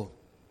temple.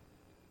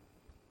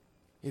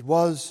 It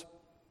was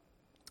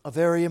a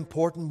very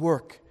important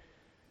work,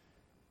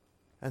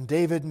 and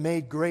David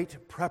made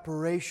great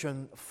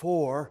preparation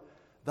for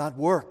that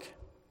work.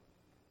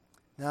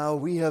 Now,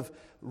 we have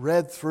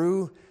read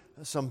through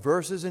some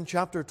verses in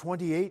chapter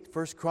 28,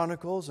 1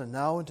 Chronicles, and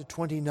now into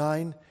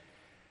 29,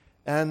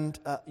 and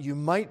you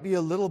might be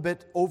a little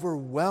bit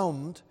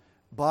overwhelmed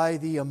by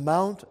the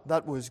amount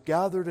that was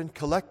gathered and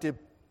collected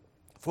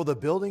for the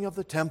building of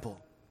the temple.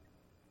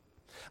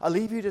 I'll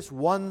leave you just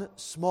one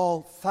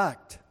small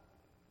fact.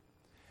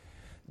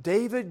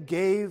 David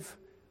gave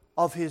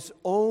of his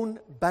own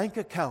bank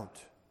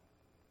account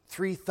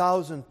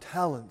 3,000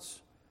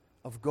 talents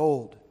of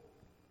gold.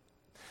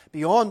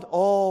 Beyond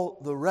all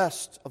the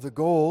rest of the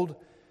gold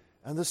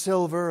and the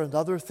silver and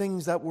other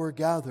things that were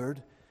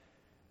gathered,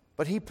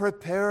 but he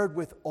prepared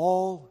with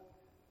all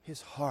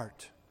his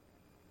heart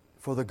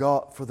for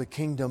the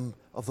kingdom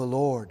of the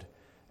Lord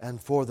and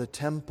for the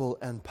temple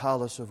and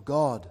palace of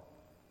God.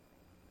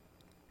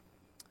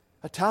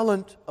 A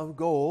talent of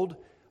gold,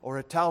 or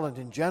a talent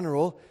in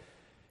general,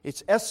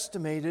 it's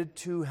estimated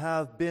to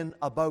have been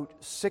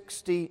about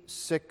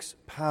 66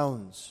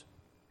 pounds.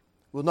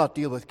 We'll not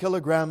deal with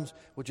kilograms,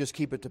 we'll just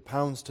keep it to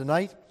pounds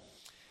tonight.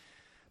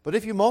 But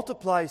if you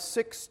multiply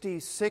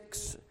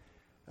 66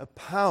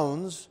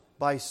 pounds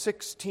by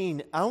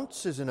 16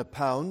 ounces in a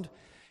pound,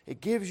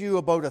 it gives you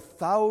about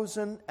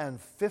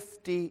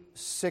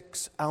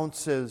 1,056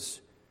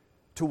 ounces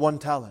to 1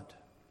 talent.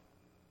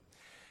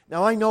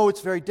 Now, I know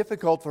it's very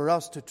difficult for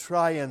us to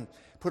try and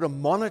put a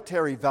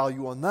monetary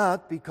value on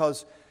that,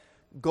 because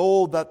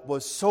gold that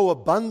was so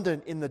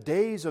abundant in the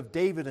days of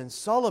David and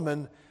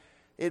Solomon,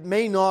 it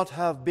may not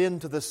have been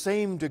to the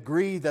same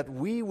degree that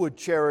we would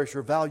cherish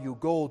or value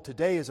gold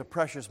today as a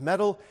precious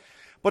metal,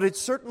 but it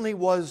certainly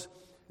was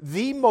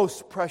the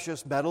most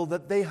precious metal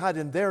that they had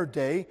in their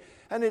day,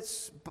 and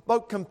it's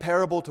about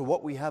comparable to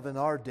what we have in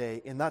our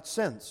day in that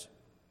sense.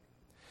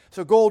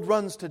 So gold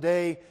runs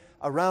today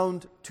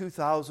around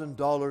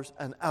 $2,000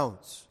 an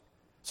ounce.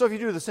 So if you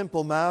do the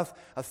simple math,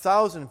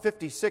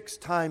 1,056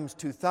 times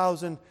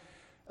 2,000,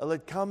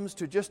 it comes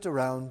to just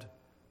around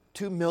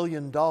 $2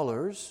 million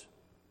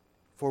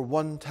for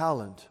 1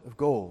 talent of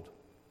gold.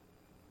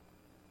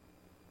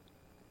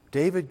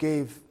 David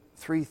gave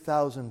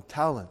 3,000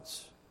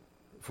 talents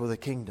for the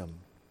kingdom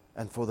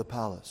and for the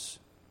palace.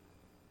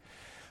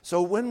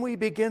 So when we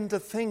begin to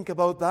think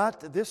about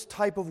that, this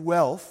type of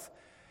wealth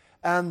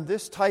and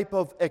this type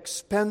of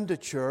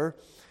expenditure,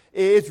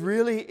 it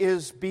really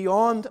is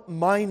beyond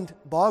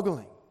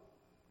mind-boggling.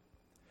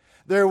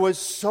 There was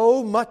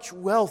so much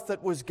wealth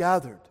that was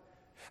gathered.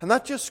 And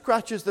that just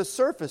scratches the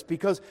surface,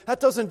 because that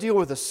doesn't deal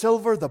with the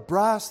silver, the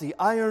brass, the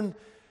iron,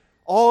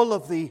 all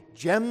of the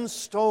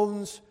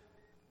gemstones.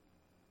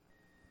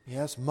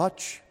 Yes,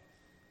 much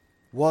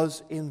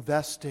was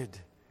invested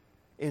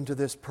into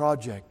this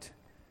project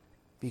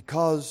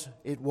because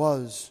it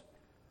was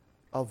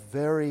of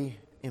very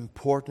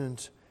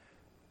important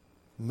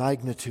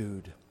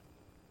magnitude.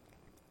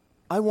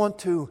 I want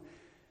to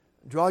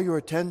draw your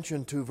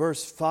attention to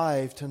verse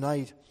 5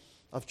 tonight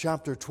of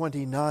chapter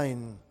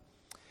 29,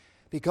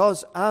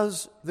 because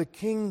as the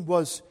king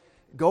was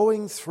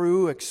going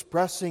through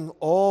expressing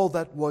all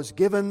that was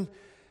given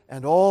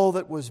and all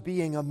that was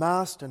being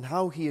amassed and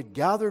how he had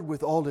gathered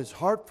with all his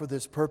heart for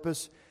this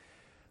purpose,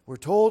 we're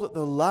told at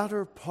the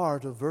latter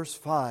part of verse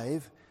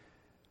 5,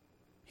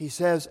 he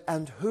says,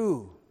 "And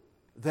who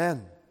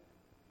then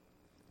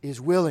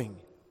is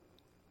willing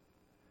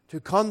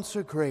to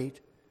consecrate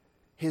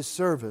his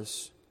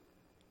service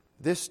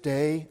this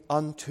day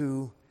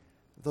unto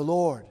the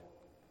Lord?"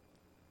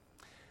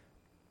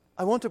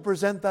 I want to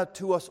present that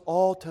to us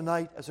all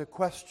tonight as a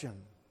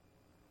question,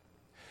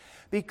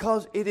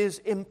 because it is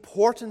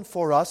important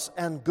for us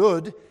and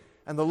good,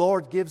 and the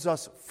Lord gives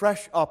us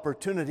fresh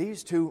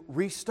opportunities to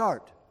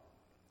restart.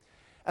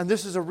 And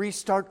this is a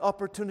restart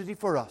opportunity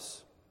for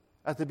us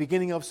at the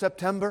beginning of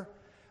September,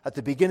 at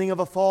the beginning of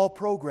a fall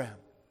program.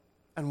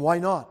 And why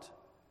not?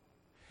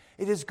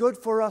 It is good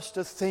for us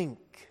to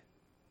think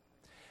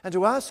and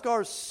to ask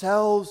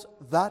ourselves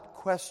that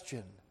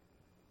question: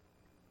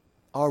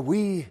 are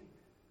we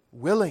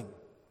willing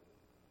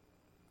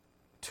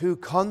to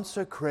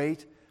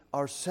consecrate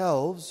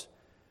ourselves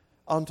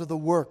unto the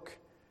work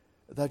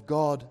that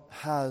God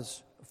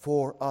has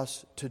for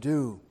us to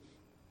do?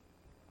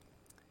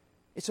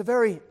 It's a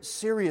very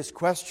serious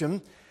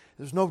question.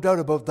 There's no doubt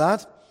about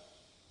that.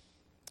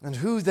 And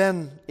who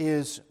then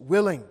is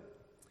willing?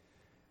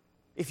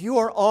 If you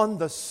are on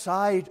the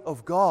side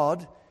of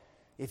God,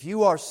 if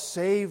you are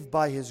saved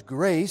by His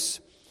grace,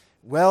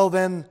 well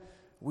then,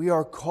 we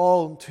are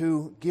called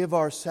to give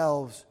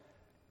ourselves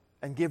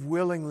and give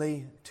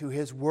willingly to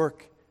His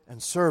work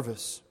and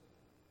service.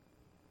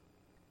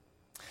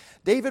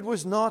 David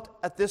was not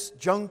at this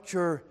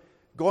juncture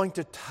going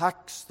to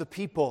tax the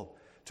people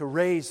to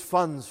raise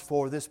funds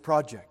for this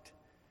project.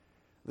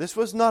 This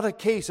was not a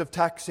case of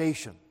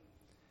taxation.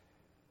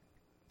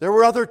 There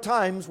were other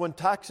times when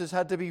taxes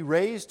had to be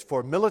raised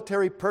for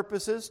military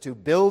purposes to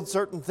build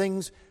certain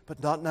things,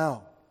 but not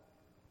now.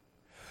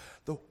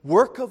 The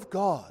work of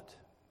God,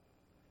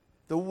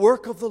 the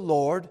work of the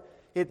Lord,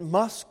 it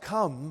must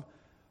come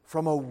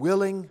from a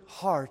willing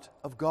heart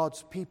of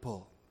God's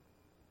people.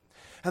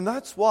 And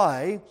that's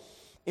why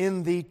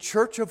in the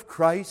Church of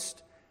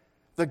Christ,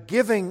 the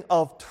giving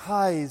of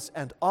tithes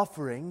and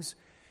offerings,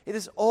 it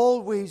has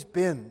always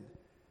been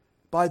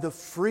by the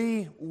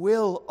free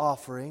will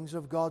offerings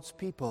of God's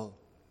people.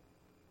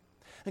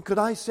 And could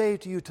I say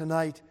to you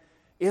tonight,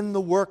 in the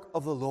work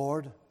of the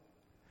Lord,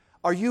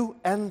 are you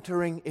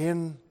entering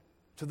in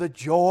to the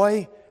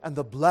joy and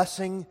the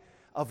blessing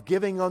of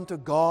giving unto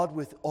God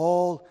with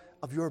all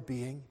of your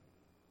being?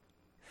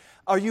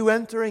 Are you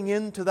entering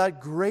into that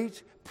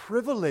great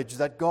privilege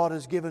that God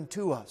has given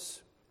to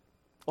us?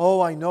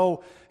 Oh, I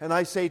know, and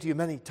I say to you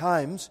many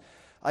times,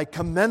 I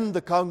commend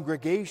the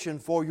congregation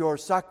for your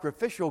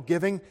sacrificial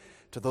giving,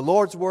 to the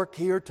Lord's work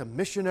here, to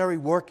missionary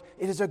work.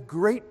 It is a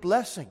great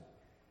blessing.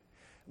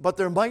 But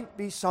there might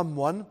be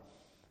someone,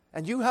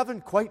 and you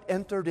haven't quite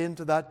entered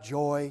into that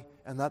joy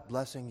and that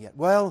blessing yet.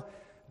 Well,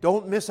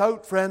 don't miss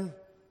out, friend.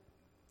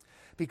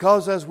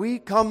 Because as we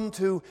come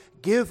to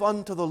give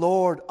unto the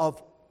Lord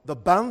of the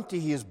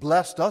bounty He has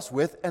blessed us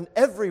with, and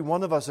every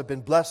one of us have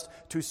been blessed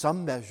to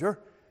some measure,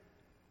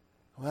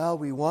 well,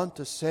 we want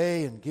to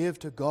say and give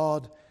to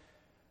God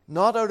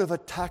not out of a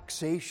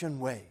taxation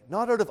way,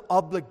 not out of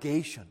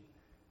obligation.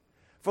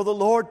 For the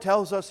Lord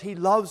tells us He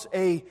loves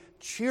a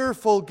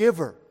cheerful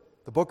giver.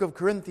 The book of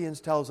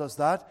Corinthians tells us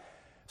that.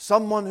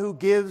 Someone who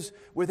gives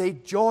with a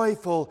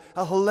joyful,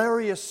 a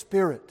hilarious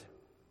spirit.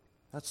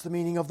 That's the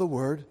meaning of the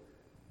word.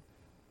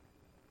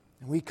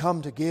 And we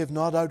come to give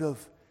not out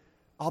of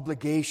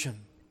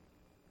obligation,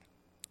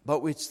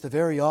 but it's the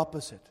very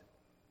opposite.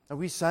 And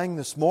we sang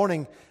this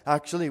morning,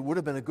 actually, it would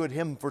have been a good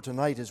hymn for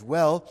tonight as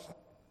well.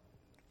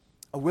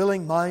 A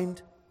willing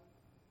mind,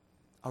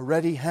 a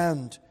ready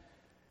hand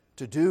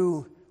to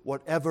do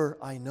whatever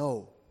I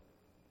know.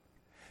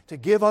 To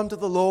give unto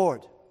the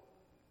Lord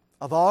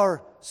of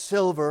our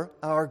silver,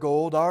 our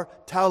gold, our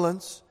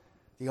talents,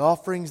 the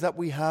offerings that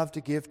we have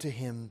to give to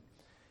Him.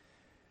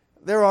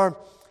 There are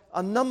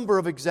a number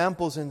of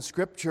examples in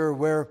Scripture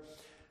where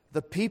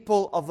the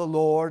people of the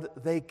Lord,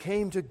 they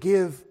came to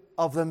give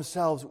of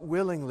themselves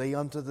willingly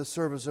unto the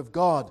service of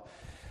God.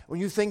 When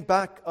you think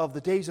back of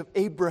the days of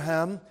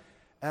Abraham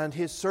and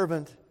his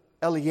servant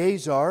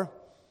Eleazar,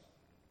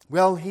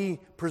 well, he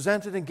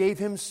presented and gave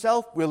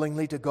himself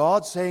willingly to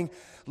God, saying,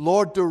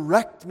 Lord,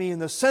 direct me in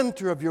the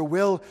center of your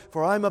will,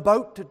 for I'm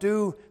about to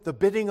do the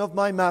bidding of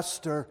my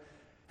master.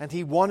 And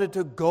he wanted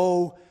to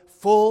go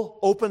full,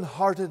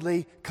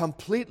 open-heartedly,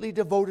 completely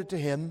devoted to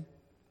Him.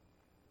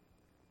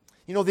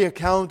 You know the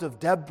account of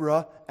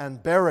Deborah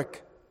and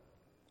Barak.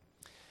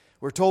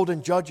 We're told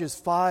in Judges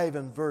 5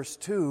 and verse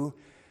 2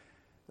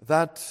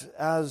 that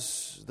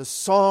as the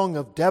song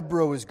of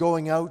Deborah was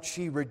going out,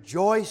 she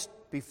rejoiced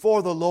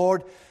before the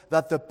Lord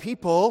that the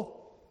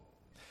people,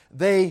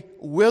 they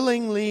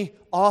willingly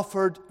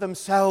offered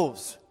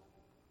themselves.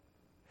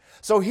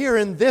 So here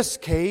in this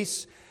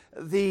case,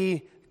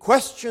 the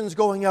questions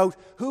going out,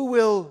 who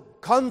will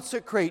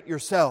consecrate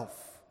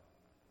yourself?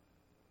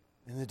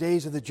 In the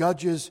days of the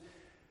judges,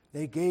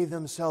 they gave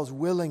themselves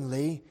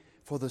willingly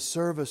for the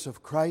service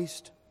of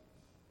Christ.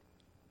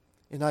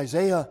 In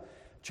Isaiah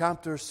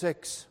chapter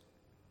 6,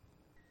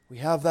 we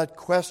have that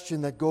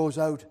question that goes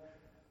out,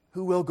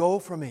 who will go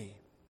for me?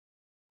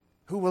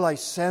 Who will I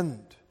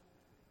send?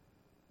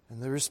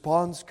 And the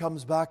response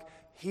comes back,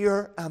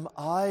 here am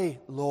I,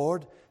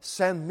 Lord,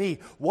 send me.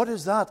 What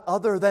is that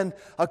other than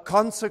a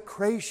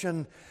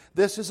consecration?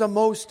 This is a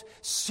most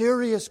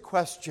serious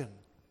question.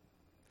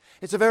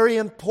 It's a very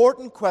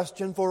important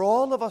question for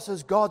all of us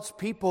as God's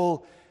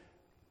people,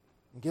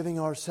 giving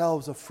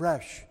ourselves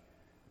afresh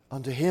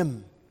unto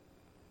Him.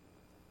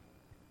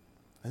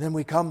 And then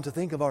we come to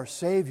think of our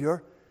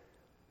Savior,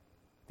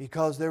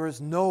 because there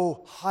is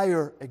no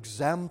higher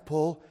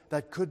example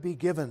that could be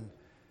given,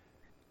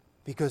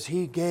 because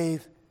He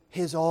gave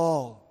His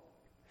all.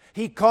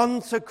 He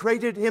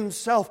consecrated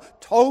Himself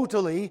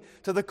totally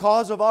to the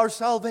cause of our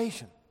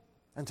salvation.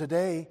 And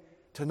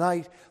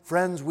tonight,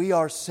 friends, we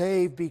are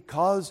saved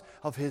because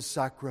of His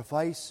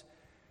sacrifice.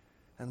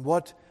 And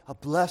what a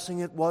blessing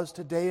it was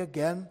today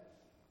again,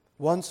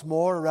 once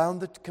more around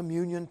the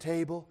communion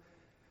table,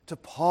 to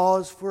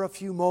pause for a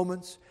few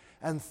moments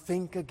and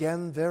think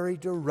again very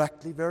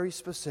directly, very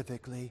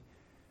specifically.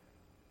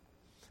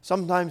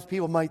 Sometimes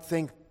people might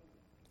think,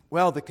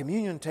 well, the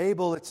communion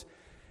table, it's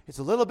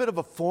a little bit of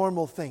a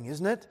formal thing,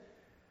 isn't it?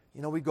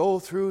 You know, we go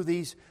through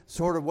these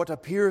sort of what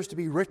appears to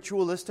be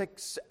ritualistic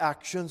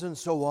actions and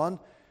so on.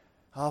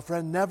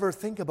 Friend, never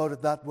think about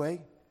it that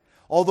way.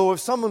 Although if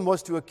someone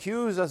was to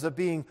accuse us of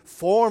being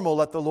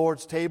formal at the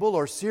Lord's table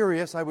or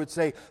serious, I would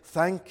say,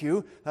 thank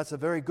you. That's a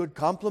very good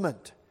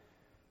compliment,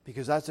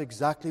 because that's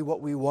exactly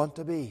what we want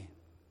to be.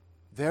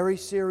 Very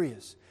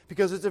serious.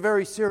 Because it's a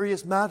very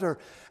serious matter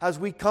as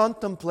we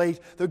contemplate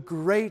the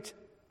great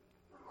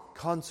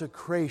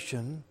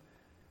consecration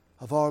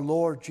of our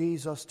Lord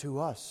Jesus to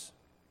us.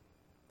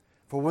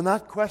 For when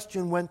that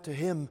question went to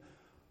Him,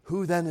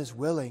 who then is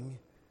willing?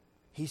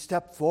 He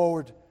stepped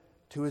forward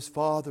to His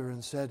Father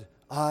and said,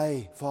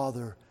 I,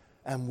 Father,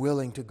 am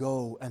willing to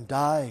go and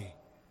die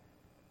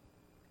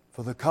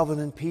for the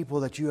covenant people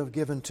that you have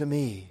given to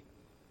me.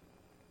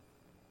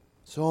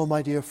 So,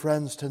 my dear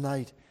friends,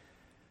 tonight,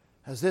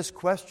 as this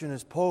question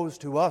is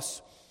posed to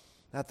us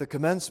at the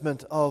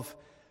commencement of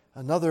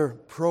another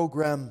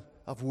program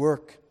of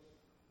work,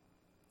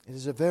 it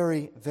is a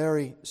very,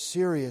 very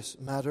serious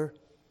matter.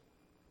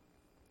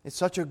 It's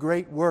such a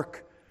great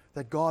work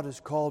that God has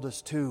called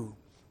us to.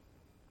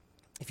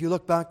 If you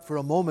look back for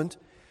a moment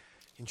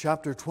in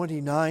chapter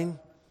 29,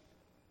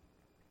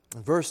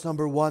 verse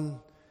number 1,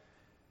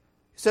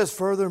 it says,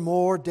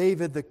 Furthermore,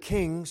 David the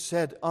king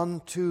said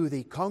unto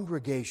the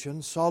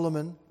congregation,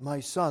 Solomon,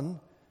 my son,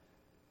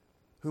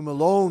 whom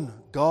alone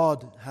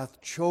God hath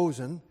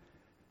chosen,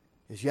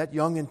 is yet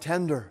young and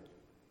tender,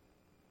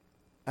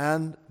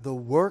 and the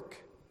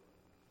work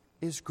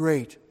is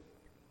great.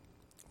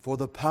 For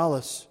the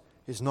palace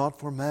is not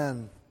for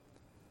man,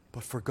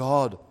 but for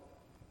God.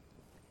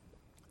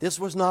 This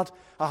was not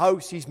a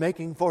house he's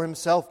making for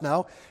himself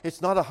now.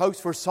 It's not a house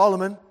for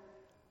Solomon.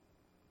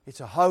 It's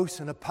a house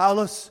and a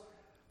palace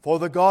for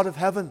the God of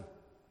heaven.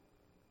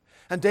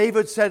 And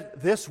David said,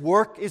 this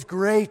work is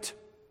great.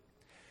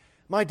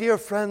 My dear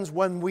friends,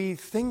 when we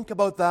think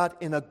about that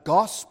in a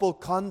gospel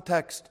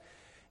context,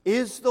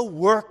 is the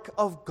work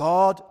of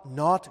God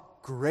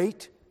not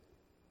great?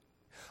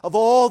 Of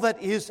all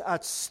that is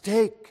at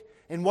stake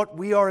in what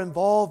we are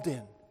involved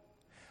in,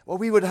 well,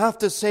 we would have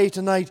to say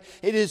tonight,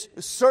 it is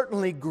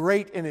certainly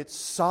great in its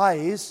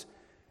size,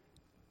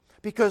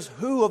 because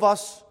who of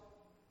us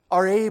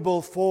are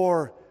able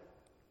for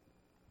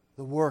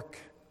the work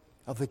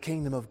of the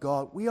kingdom of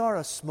God? We are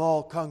a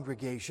small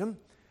congregation,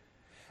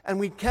 and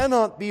we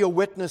cannot be a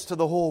witness to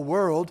the whole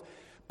world,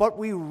 but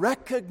we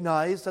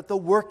recognize that the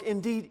work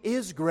indeed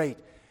is great.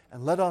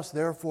 And let us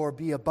therefore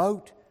be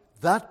about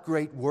that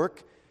great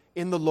work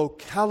in the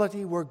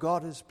locality where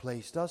God has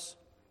placed us,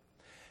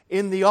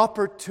 in the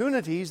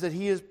opportunities that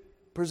He has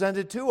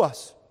presented to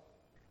us.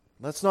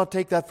 Let's not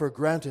take that for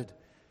granted.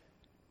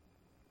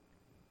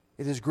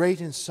 It is great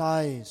in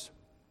size.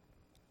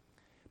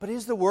 But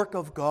is the work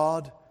of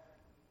God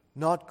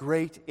not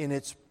great in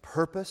its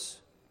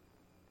purpose?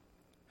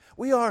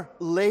 We are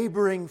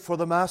laboring for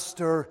the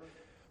Master,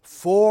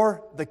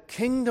 for the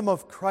kingdom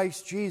of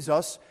Christ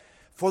Jesus,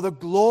 for the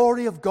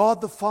glory of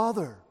God the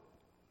Father.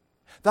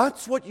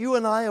 That's what you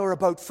and I are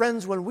about,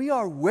 friends, when we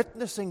are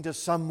witnessing to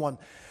someone,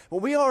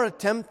 when we are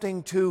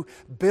attempting to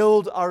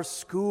build our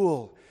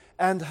school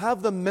and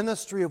have the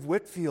ministry of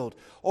Whitfield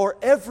or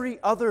every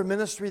other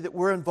ministry that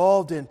we're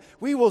involved in,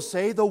 we will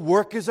say the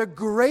work is a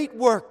great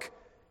work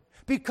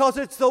because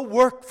it's the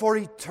work for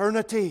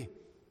eternity.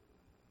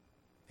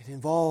 It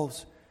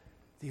involves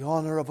the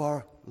honor of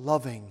our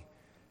loving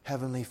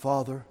Heavenly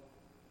Father.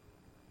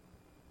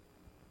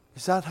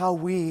 Is that how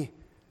we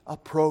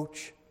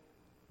approach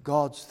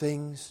God's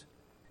things?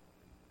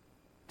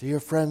 Dear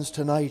friends,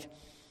 tonight,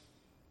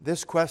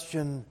 this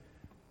question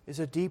is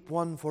a deep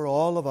one for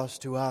all of us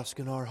to ask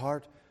in our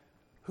heart.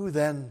 Who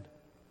then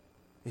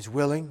is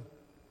willing?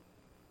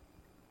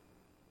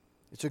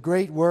 It's a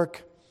great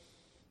work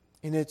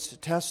in its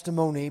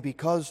testimony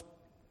because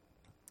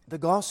the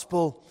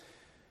gospel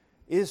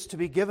is to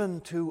be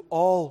given to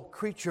all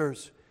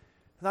creatures.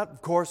 That,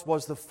 of course,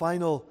 was the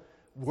final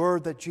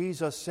word that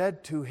Jesus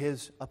said to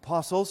His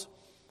apostles.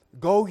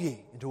 Go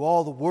ye into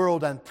all the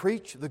world and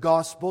preach the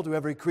gospel to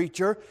every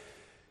creature,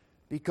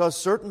 because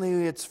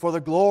certainly it's for the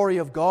glory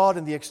of God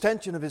and the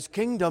extension of His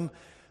kingdom,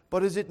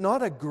 but is it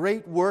not a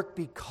great work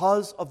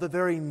because of the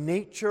very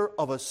nature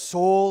of a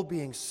soul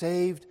being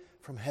saved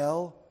from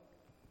hell?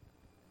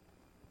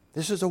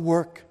 This is a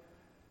work,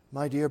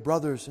 my dear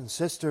brothers and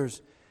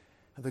sisters,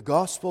 of the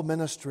gospel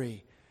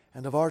ministry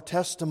and of our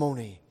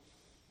testimony.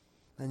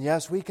 And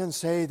yes, we can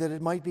say that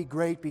it might be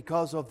great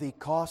because of the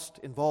cost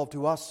involved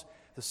to us,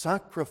 the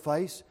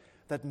sacrifice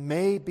that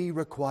may be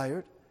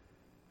required.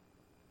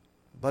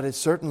 But it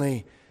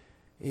certainly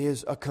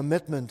is a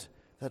commitment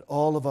that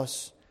all of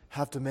us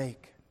have to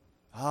make.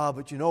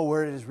 But you know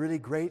where it is really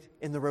great?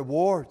 In the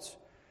rewards.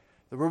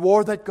 The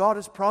reward that God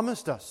has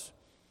promised us.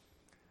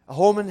 A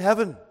home in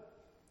heaven.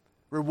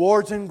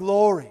 Rewards in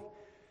glory.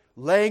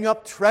 Laying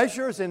up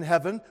treasures in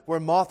heaven where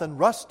moth and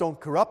rust don't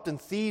corrupt and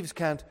thieves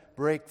can't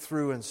break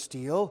through and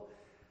steal.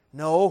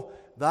 No,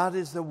 that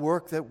is the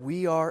work that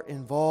we are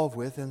involved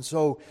with. And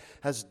so,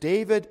 as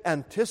David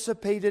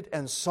anticipated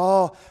and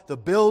saw the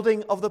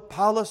building of the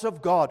palace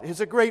of God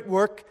is a great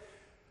work,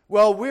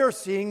 well, we're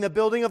seeing the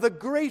building of the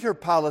greater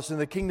palace in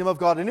the kingdom of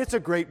God, and it's a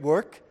great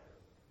work.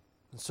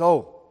 And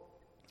so,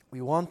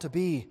 we want to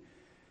be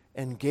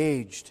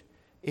engaged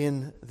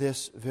in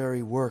this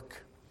very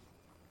work.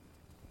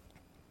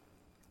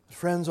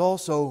 Friends,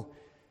 also,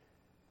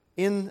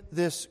 in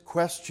this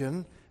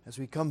question, as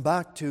we come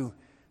back to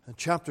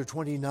chapter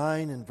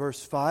 29 and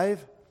verse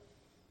 5,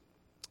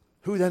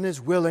 who then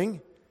is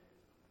willing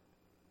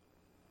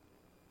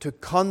to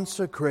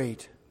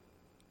consecrate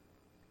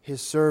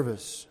his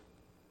service?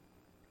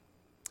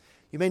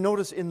 You may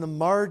notice in the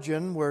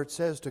margin where it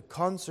says to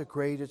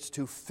consecrate, it's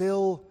to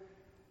fill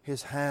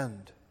his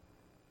hand.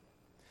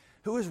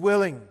 Who is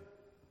willing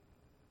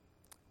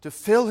to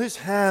fill his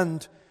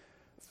hand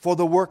for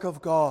the work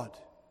of God?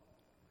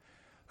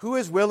 Who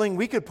is willing,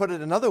 we could put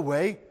it another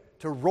way,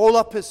 to roll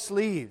up his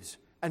sleeves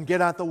and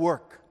get at the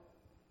work?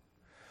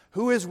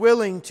 Who is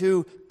willing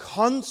to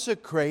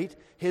consecrate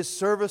his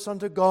service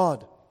unto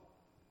God?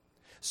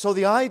 So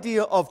the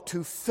idea of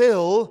to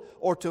fill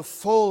or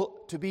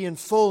to be in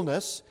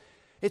fullness,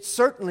 it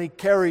certainly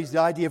carries the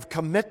idea of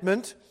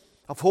commitment,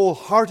 of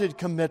wholehearted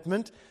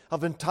commitment,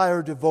 of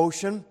entire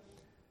devotion.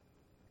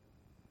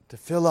 To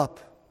fill up.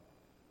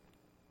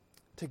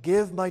 To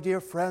give, my dear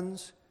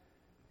friends,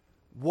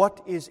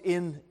 what is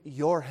in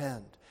your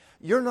hand.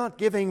 You're not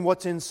giving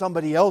what's in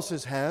somebody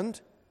else's hand.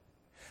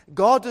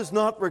 God does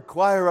not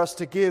require us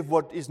to give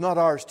what is not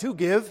ours to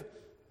give.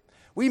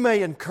 We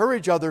may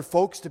encourage other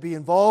folks to be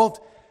involved,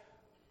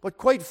 but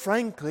quite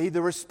frankly,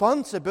 the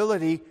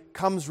responsibility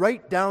comes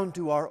right down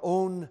to our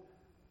own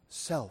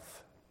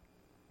self.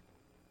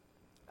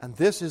 And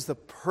this is the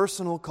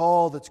personal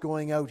call that's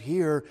going out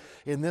here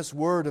in this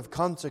word of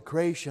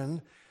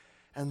consecration.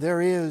 And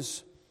there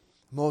is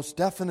most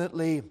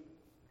definitely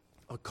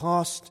a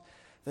cost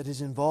that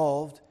is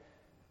involved.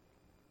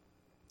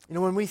 You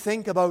know, when we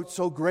think about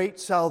so great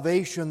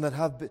salvation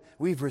that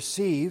we've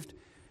received,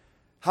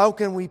 how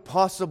can we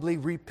possibly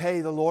repay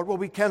the Lord? Well,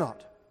 we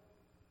cannot.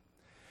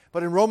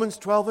 But in Romans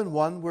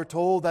 12:1, we're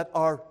told that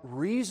our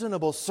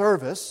reasonable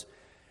service,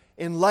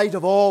 in light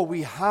of all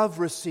we have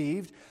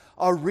received,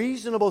 our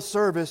reasonable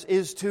service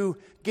is to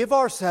give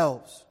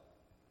ourselves,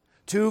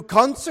 to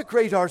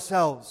consecrate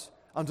ourselves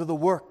unto the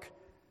work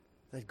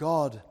that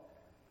God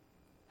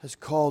has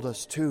called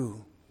us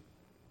to.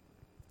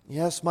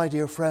 Yes, my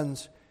dear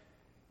friends,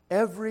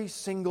 every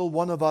single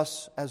one of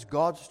us as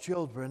God's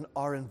children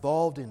are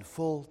involved in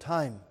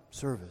full-time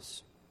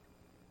service.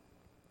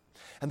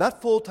 And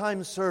that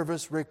full-time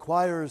service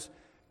requires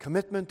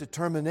commitment,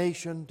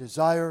 determination,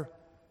 desire.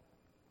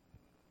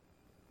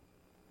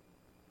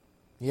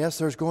 Yes,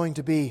 there's going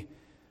to be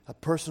a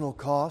personal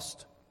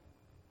cost.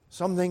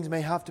 Some things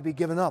may have to be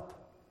given up.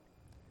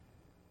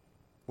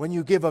 When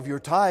you give of your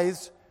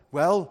tithes,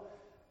 well,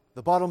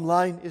 the bottom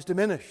line is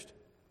diminished.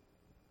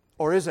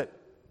 Or is it?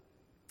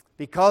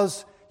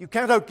 Because you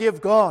can't outgive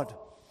God.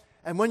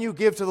 And when you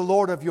give to the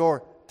Lord of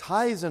your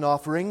tithes and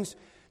offerings,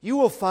 you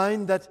will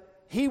find that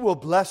He will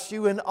bless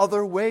you in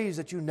other ways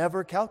that you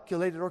never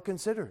calculated or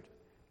considered.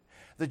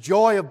 The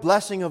joy of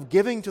blessing of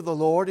giving to the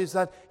Lord is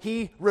that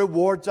He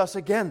rewards us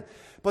again.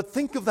 But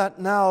think of that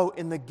now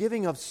in the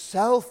giving of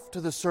self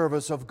to the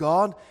service of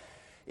God.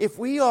 If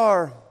we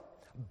are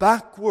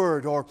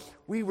backward, or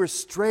we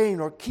restrain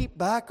or keep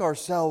back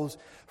ourselves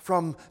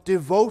from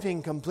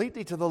devoting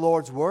completely to the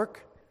Lord's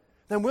work,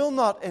 then we'll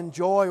not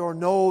enjoy or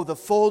know the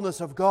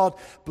fullness of God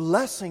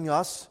blessing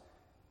us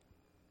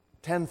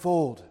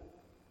tenfold.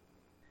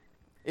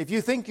 If you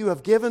think you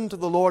have given to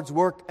the Lord's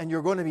work and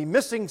you're going to be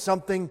missing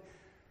something,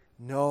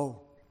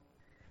 no.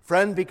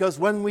 Friend, because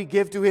when we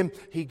give to Him,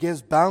 He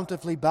gives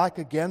bountifully back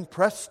again,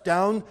 pressed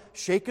down,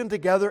 shaken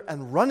together,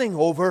 and running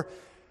over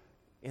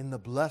in the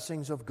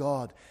blessings of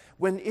God.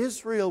 When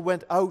Israel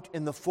went out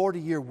in the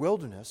 40-year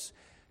wilderness,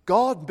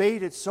 God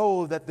made it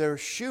so that their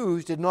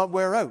shoes did not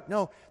wear out.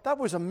 No, that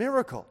was a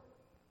miracle.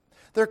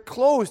 Their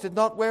clothes did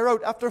not wear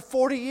out after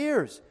 40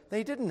 years.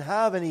 They didn't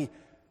have any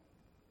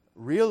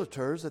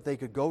realtors that they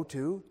could go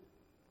to.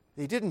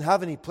 They didn't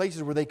have any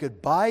places where they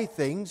could buy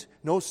things,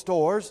 no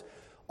stores.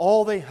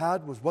 All they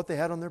had was what they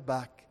had on their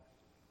back.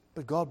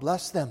 But God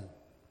blessed them,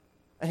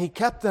 and He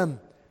kept them.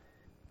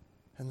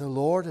 And the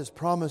Lord has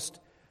promised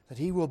that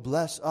He will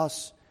bless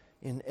us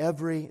in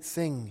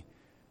everything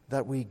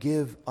that we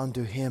give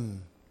unto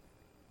Him.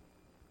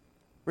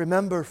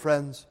 Remember,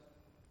 friends,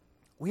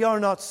 we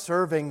are not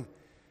serving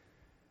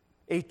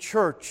a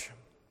church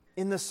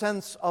in the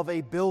sense of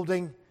a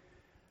building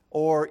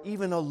or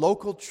even a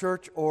local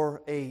church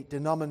or a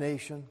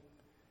denomination.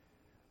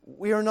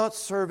 We are not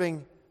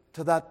serving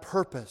to that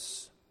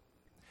purpose.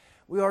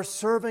 We are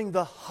serving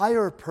the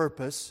higher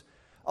purpose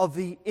of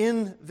the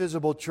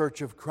invisible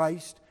church of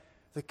Christ,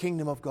 the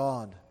kingdom of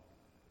God.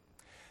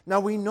 Now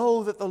we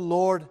know that the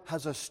Lord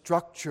has a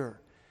structure,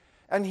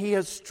 and He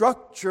has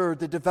structured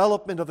the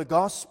development of the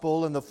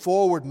gospel and the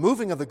forward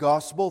moving of the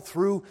gospel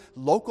through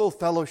local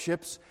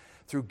fellowships,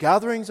 through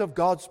gatherings of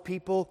God's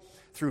people,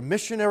 through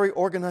missionary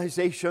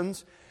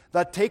organizations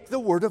that take the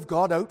Word of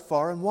God out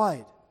far and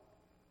wide.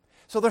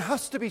 So there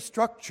has to be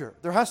structure,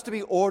 there has to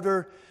be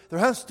order, there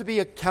has to be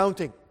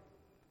accounting.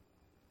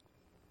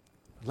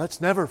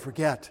 Let's never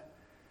forget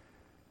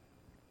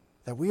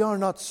that we are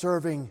not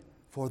serving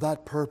for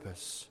that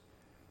purpose.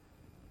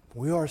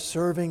 We are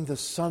serving the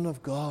Son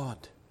of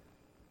God.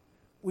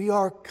 We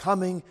are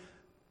coming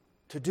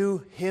to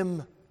do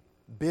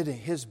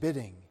His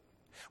bidding.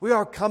 We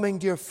are coming,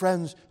 dear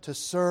friends, to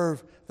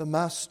serve the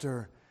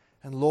Master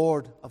and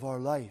Lord of our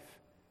life.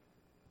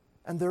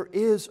 And there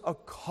is a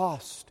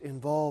cost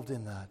involved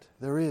in that.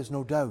 There is,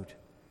 no doubt.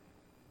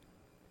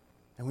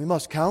 And we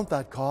must count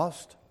that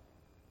cost.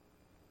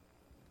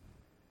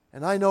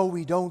 And I know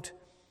we don't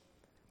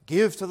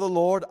give to the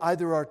Lord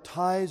either our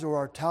tithes or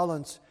our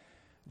talents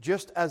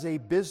just as a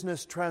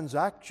business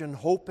transaction,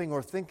 hoping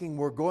or thinking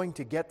we're going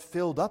to get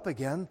filled up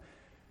again.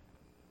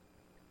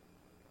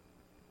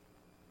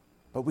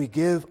 But we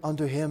give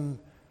unto Him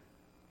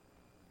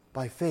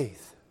by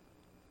faith.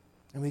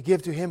 And we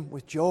give to Him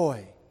with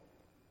joy.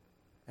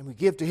 And we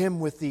give to Him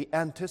with the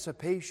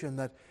anticipation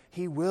that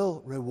He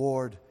will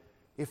reward,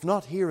 if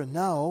not here and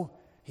now,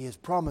 He has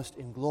promised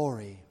in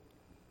glory.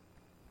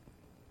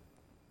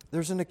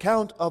 There's an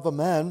account of a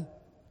man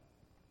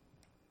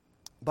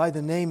by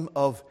the name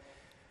of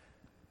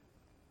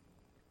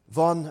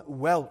von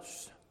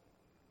Welsch.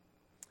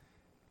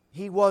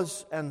 He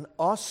was an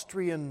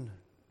Austrian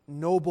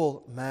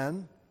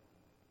nobleman.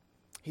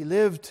 He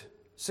lived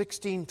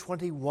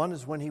 1621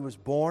 is when he was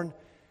born.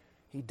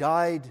 He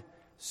died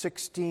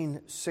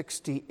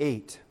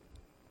 1668.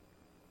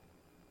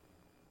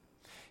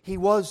 He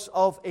was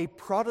of a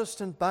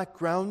Protestant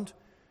background,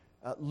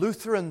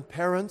 Lutheran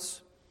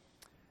parents,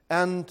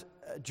 and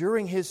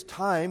during his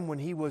time when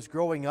he was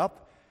growing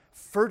up,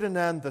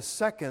 Ferdinand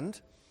II,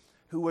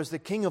 who was the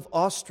King of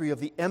Austria of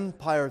the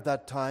Empire at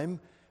that time,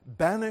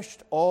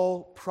 banished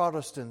all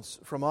Protestants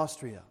from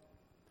Austria.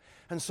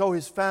 And so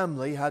his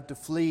family had to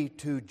flee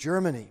to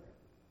Germany.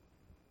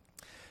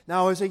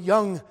 Now, as a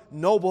young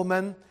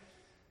nobleman,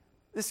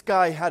 this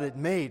guy had it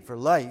made for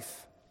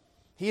life.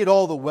 He had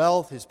all the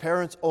wealth. His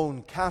parents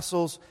owned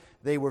castles.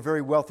 They were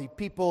very wealthy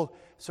people,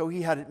 so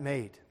he had it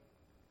made.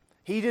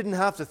 He didn't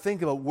have to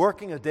think about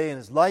working a day in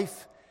his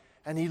life,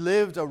 and he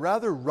lived a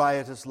rather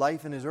riotous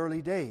life in his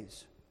early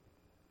days.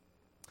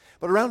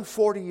 But around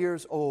 40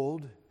 years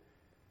old,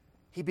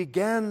 he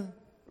began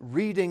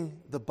reading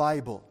the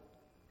Bible.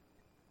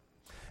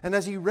 And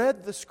as he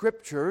read the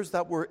scriptures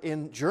that were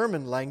in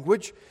German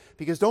language,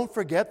 because don't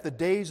forget the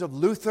days of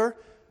Luther,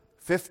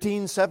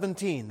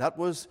 1517, that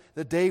was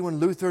the day when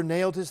Luther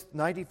nailed his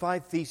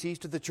 95 Theses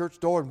to the church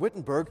door in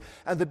Wittenberg,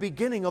 and the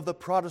beginning of the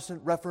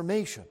Protestant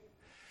Reformation.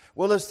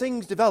 Well, as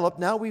things developed,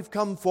 now we've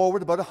come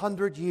forward about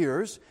 100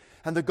 years,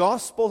 and the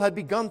gospel had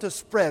begun to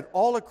spread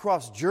all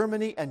across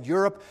Germany and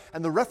Europe,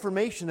 and the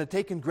Reformation had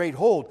taken great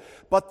hold.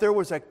 But there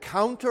was a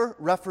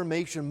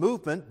counter-Reformation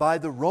movement by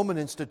the Roman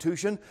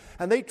institution,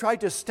 and they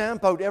tried to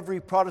stamp out every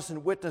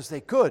Protestant witness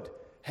they could.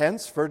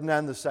 Hence,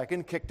 Ferdinand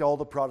II kicked all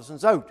the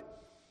Protestants out.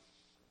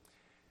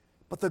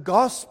 But the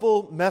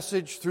gospel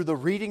message through the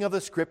reading of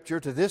the Scripture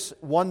to this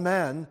one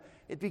man,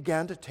 it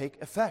began to take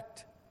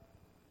effect.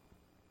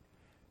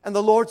 And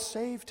the Lord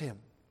saved him.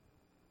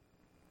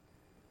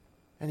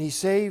 And He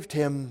saved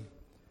him,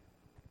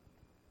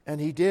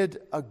 and He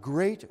did a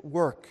great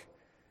work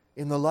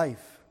in the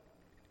life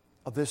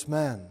of this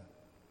man.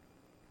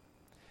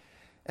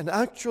 And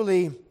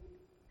actually,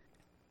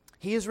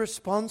 he is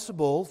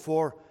responsible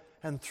for,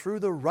 and through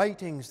the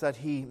writings that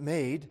he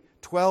made,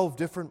 12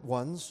 different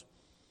ones,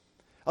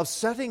 of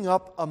setting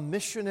up a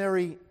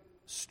missionary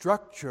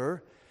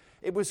structure.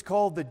 It was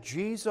called the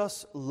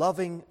Jesus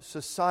Loving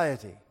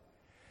Society.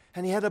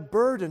 And he had a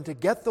burden to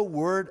get the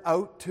word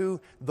out to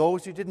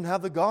those who didn't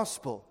have the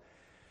gospel.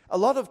 A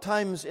lot of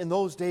times in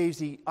those days,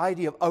 the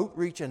idea of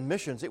outreach and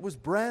missions, it was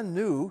brand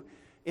new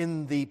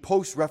in the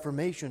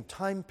post-Reformation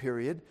time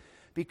period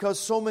because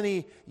so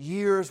many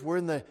years were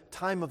in the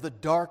time of the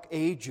Dark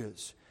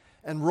Ages.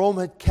 And Rome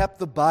had kept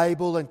the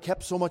Bible and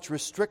kept so much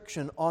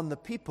restriction on the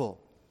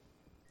people.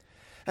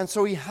 And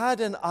so he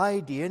had an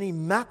idea, and he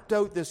mapped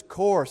out this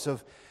course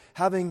of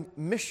having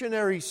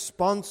missionary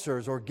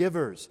sponsors or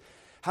givers,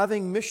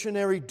 having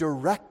missionary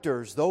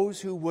directors, those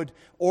who would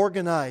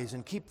organize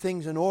and keep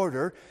things in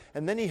order.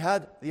 And then he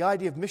had the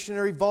idea of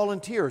missionary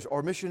volunteers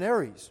or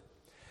missionaries.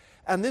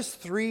 And this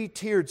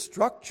three-tiered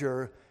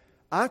structure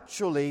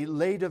actually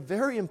laid a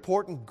very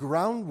important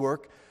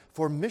groundwork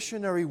for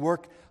missionary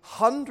work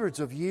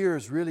hundreds of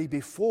years really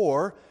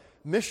before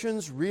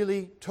missions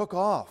really took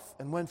off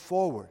and went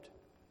forward.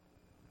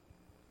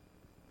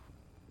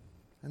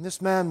 And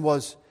this man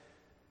was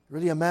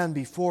really a man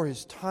before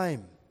his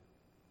time.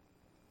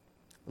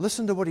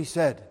 Listen to what he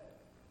said.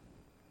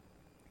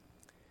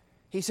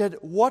 He said,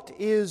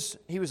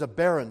 he was a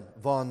Baron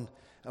von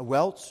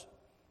Welz.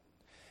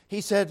 He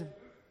said,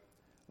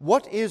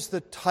 "What is the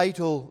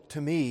title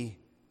to me,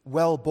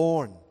 well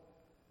born,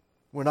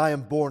 when I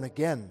am born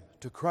again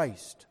to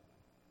Christ?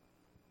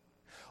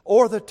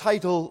 Or the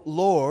title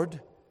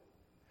Lord,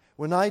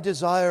 when I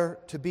desire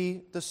to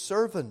be the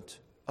servant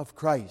of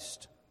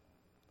Christ?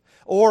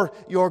 Or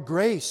your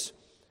grace,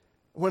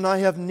 when I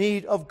have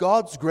need of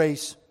God's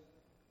grace?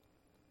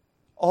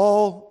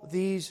 All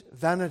these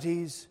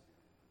vanities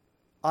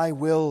I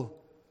will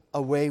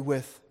away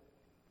with,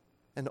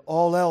 and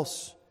all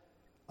else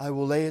I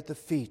will lay at the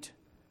feet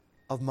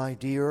of my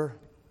dear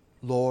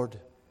Lord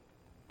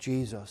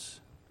Jesus."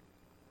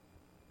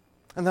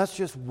 And that's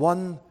just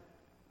one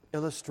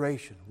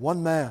illustration,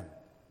 one man.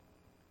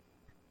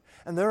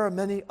 And there are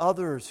many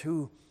others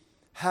who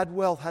had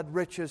wealth, had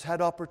riches,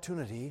 had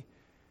opportunity,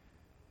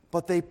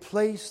 but they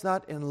place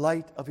that in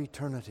light of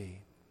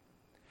eternity.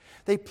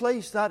 They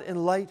place that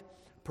in light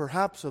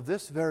perhaps of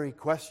this very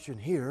question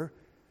here: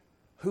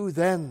 who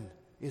then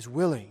is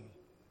willing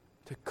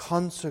to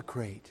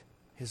consecrate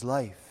his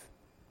life?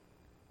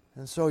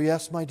 And so,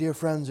 yes, my dear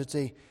friends, it's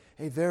a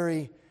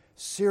very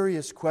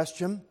serious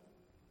question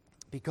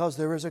because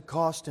there is a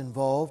cost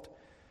involved.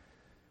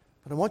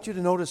 But I want you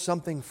to notice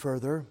something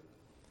further.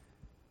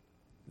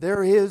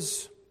 There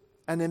is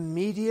an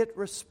immediate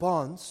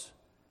response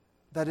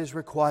that is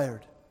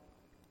required.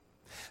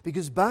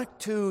 Because back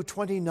to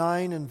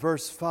 29 and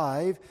verse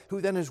 5, who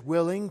then is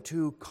willing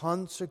to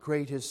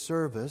consecrate his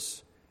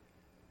service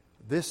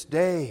this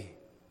day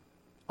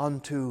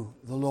unto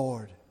the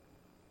Lord?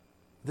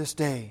 This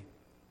day.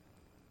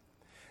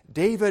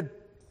 David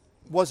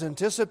was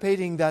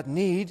anticipating that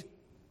need,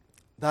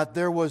 that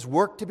there was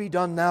work to be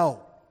done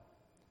now.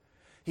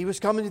 He was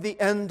coming to the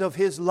end of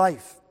his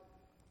life.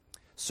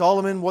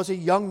 Solomon was a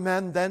young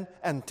man then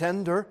and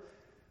tender.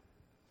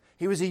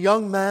 He was a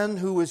young man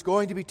who was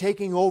going to be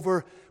taking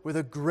over with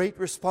a great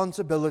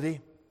responsibility.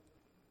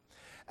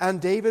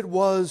 And David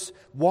was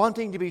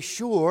wanting to be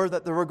sure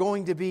that there were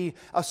going to be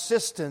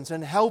assistants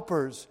and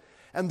helpers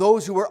and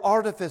those who were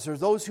artificers,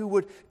 those who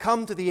would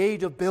come to the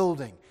aid of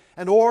building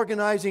and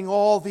organizing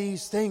all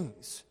these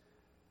things.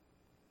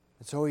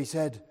 And so he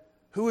said,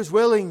 who is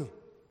willing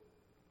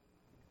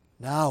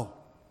now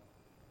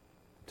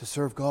to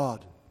serve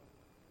God?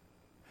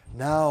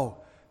 Now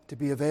to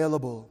be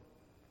available?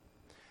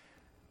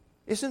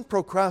 Isn't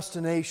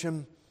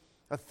procrastination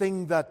a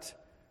thing that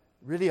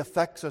really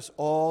affects us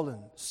all in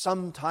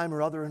some time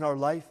or other in our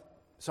life,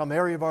 some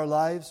area of our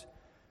lives?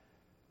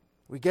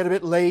 We get a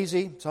bit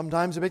lazy,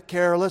 sometimes a bit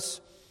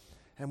careless,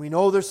 and we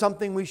know there's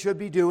something we should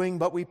be doing,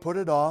 but we put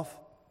it off.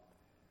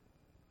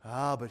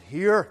 But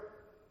here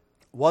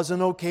was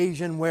an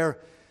occasion where,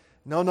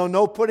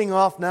 no putting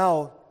off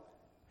now.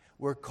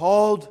 We're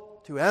called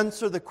to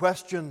answer the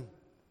question.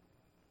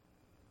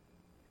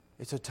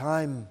 It's a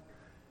time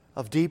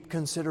of deep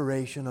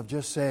consideration, of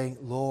just saying,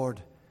 Lord,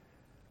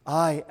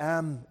 I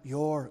am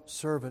your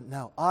servant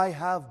now. I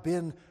have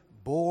been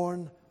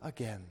born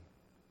again.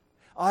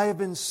 I have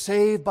been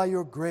saved by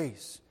your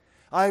grace.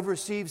 I have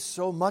received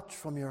so much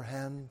from your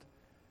hand.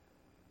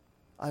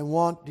 I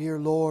want, dear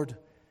Lord,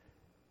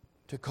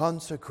 to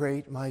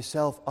consecrate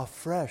myself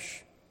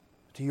afresh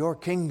to your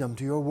kingdom,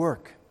 to your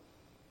work.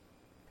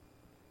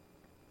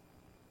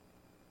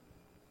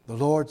 The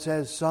Lord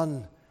says,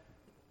 son,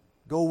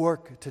 go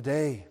work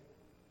today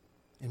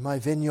in my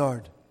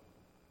vineyard.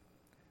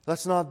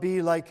 Let's not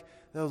be like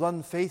the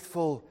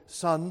unfaithful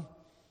son.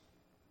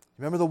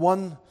 Remember the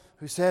one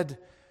who said,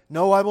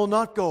 no, I will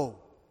not go.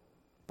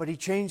 But he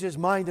changed his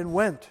mind and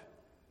went.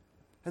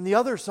 And the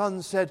other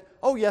son said,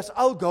 oh yes,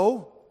 I'll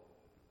go.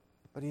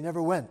 But he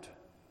never went.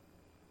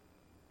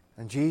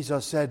 And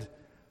Jesus said,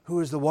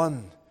 who is the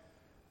one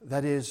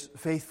that is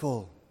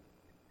faithful?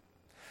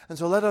 And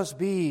so let us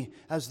be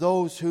as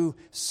those who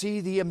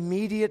see the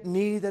immediate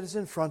need that is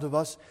in front of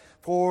us,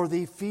 for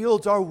the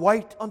fields are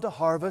white unto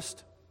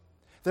harvest.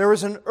 There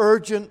is an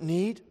urgent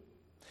need,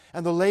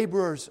 and the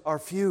laborers are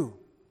few.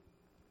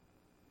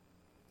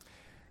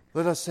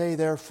 Let us say,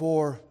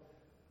 therefore,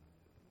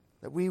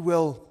 that we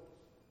will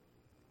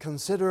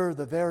consider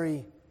the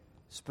very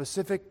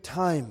specific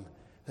time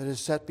that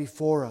is set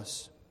before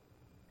us.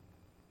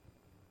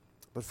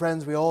 But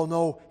friends, we all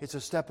know it's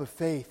a step of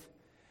faith.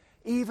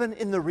 Even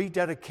in the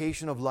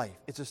rededication of life,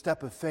 it's a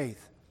step of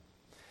faith.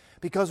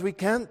 Because we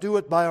can't do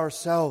it by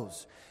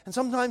ourselves. And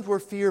sometimes we're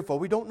fearful.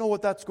 We don't know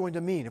what that's going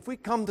to mean. If we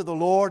come to the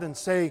Lord and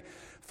say,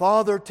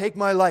 Father, take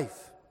my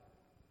life.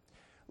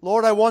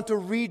 Lord, I want to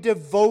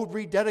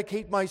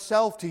rededicate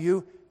myself to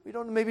you. We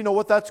don't maybe know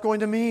what that's going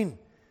to mean.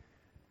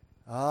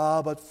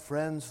 But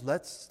friends,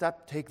 let's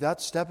take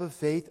that step of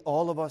faith,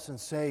 all of us, and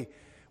say,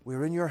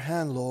 we're in your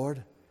hand,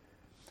 Lord.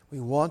 We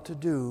want to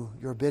do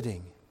your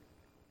bidding.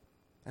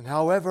 And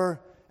however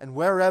and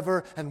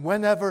wherever and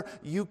whenever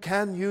you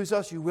can use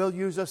us, you will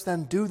use us,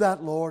 then do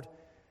that, Lord.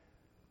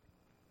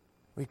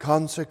 We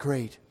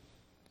consecrate.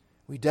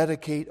 We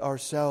dedicate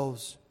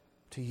ourselves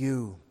to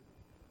you.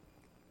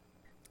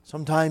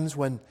 Sometimes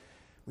when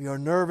we are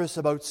nervous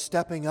about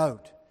stepping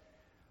out,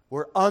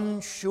 we're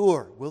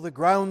unsure. Will the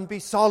ground be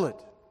solid?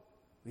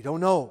 We don't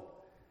know.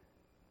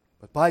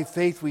 But by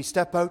faith we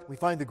step out. We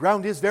find the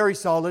ground is very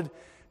solid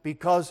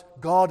because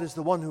God is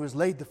the one who has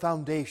laid the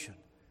foundation.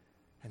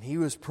 And He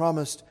was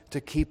promised to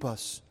keep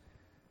us.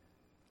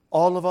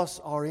 All of us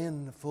are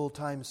in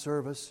full-time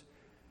service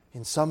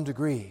in some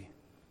degree.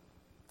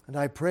 And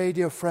I pray,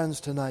 dear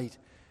friends, tonight,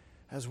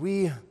 as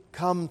we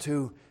come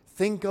to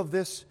think of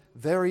this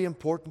very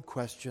important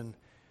question,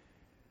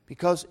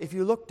 because if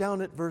you look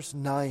down at verse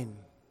 9,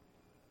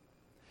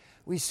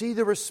 we see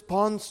the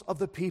response of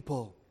the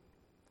people.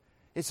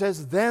 It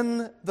says,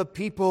 then the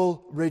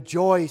people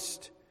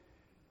rejoiced,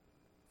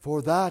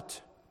 for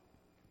that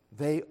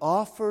they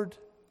offered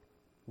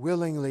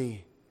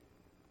willingly,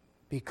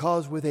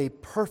 because with a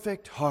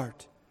perfect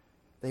heart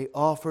they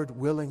offered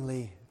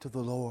willingly to the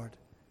Lord.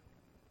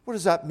 What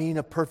does that mean,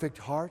 a perfect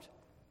heart?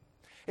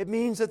 It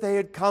means that they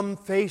had come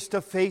face to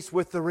face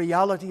with the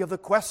reality of the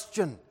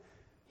question.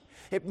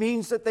 It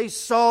means that they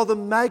saw the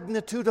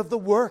magnitude of the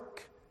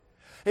work.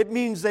 It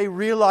means they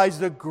realized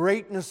the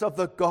greatness of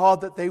the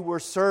God that they were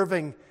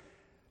serving.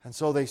 And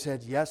so they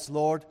said, yes,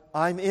 Lord,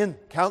 I'm in.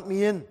 Count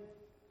me in.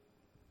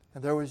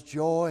 And there was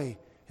joy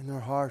in their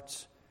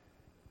hearts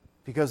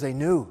because they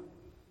knew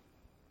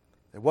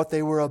that what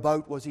they were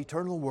about was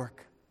eternal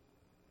work,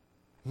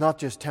 not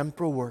just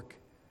temporal work.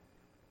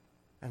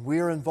 And we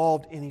are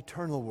involved in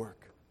eternal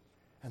work.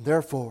 And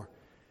therefore,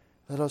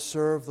 let us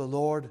serve the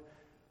Lord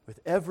with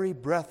every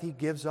breath He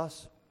gives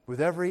us, with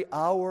every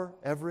hour,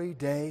 every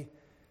day.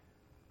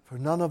 For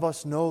none of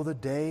us know the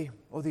day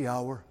or the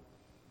hour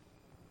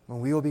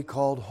when we will be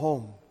called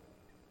home.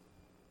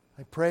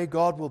 I pray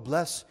God will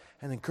bless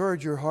and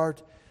encourage your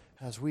heart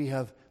as we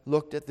have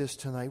looked at this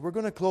tonight. We're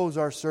going to close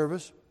our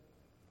service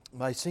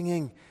by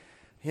singing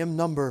hymn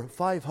number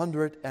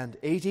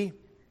 580,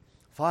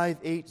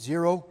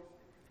 580.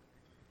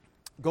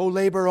 Go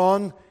labor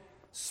on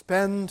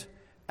spend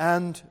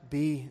and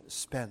be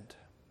spent.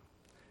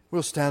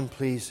 We'll stand,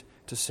 please,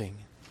 to sing.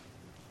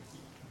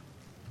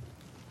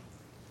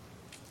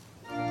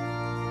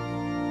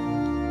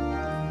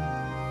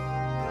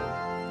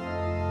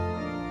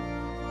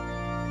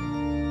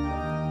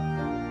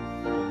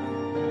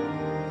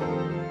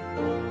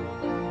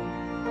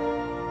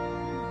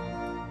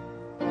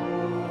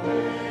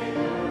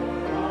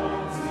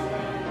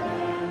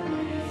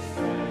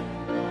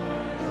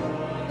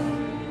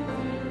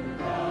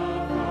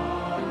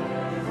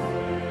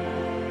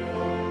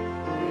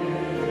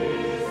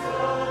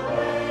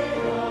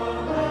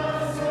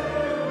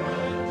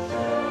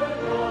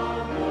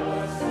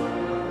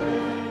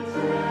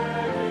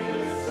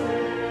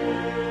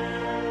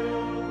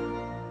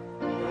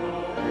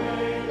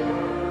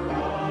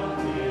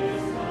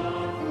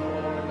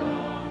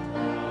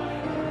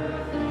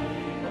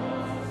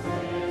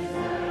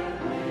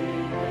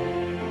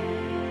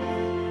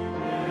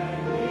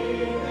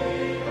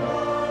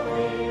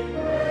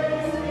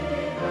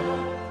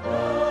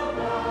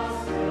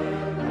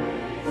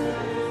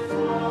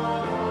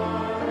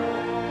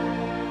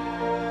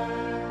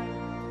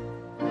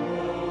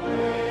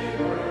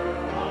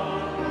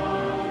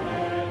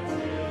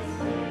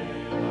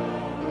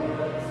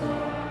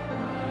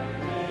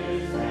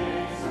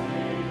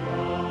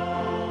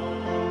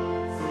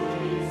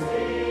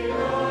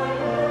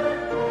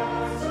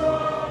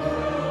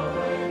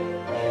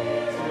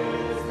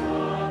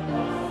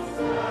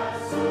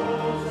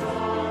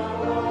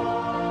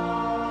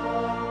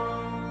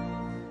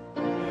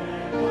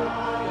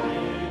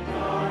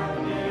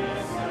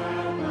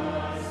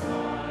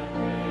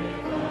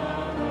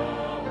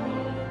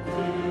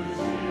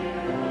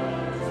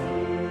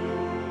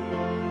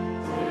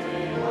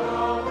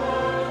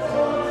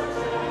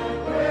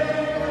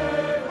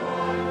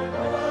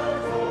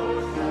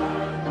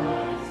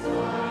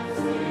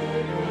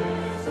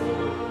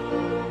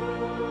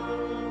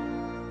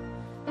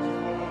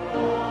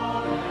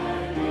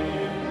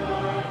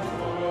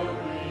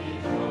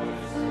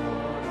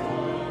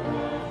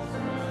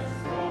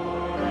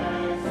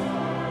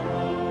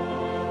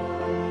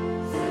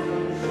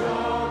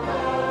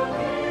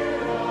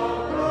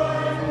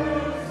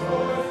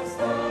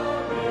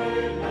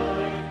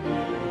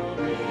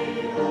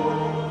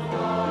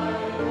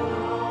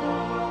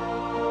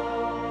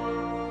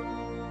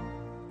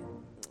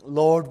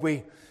 Lord,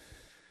 we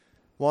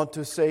want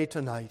to say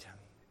tonight,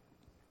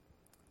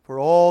 for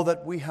all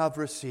that we have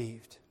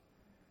received,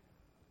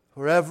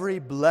 for every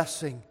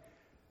blessing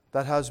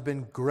that has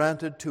been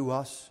granted to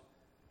us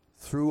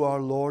through our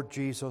Lord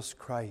Jesus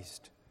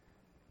Christ,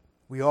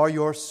 we are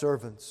your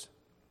servants,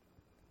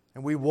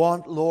 and we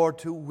want, Lord,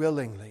 to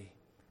willingly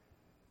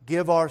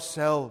give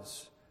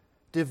ourselves,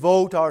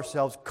 devote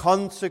ourselves,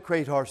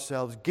 consecrate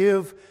ourselves,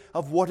 give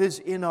of what is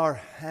in our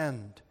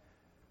hand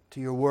to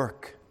your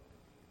work.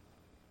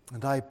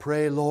 And I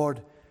pray,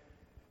 Lord,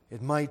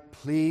 it might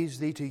please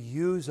Thee to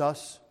use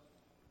us,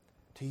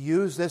 to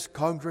use this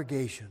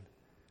congregation,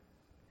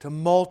 to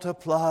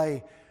multiply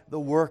the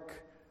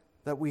work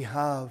that we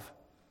have,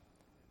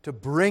 to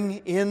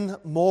bring in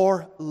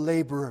more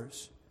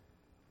laborers,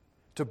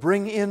 to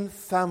bring in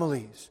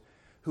families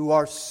who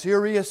are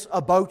serious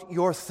about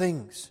your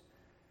things,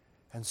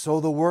 and so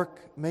the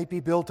work may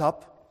be built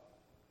up,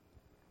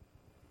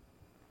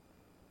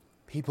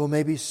 people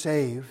may be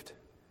saved,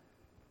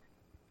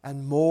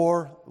 and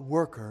more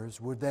workers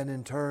would then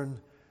in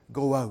turn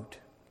go out.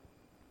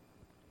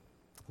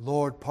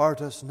 Lord,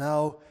 part us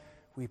now,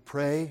 we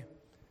pray,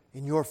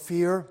 in your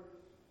fear,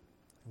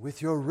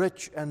 with your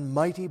rich and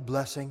mighty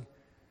blessing,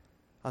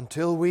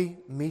 until we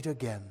meet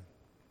again.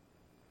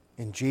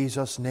 In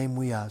Jesus' name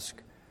we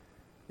ask,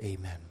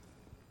 amen.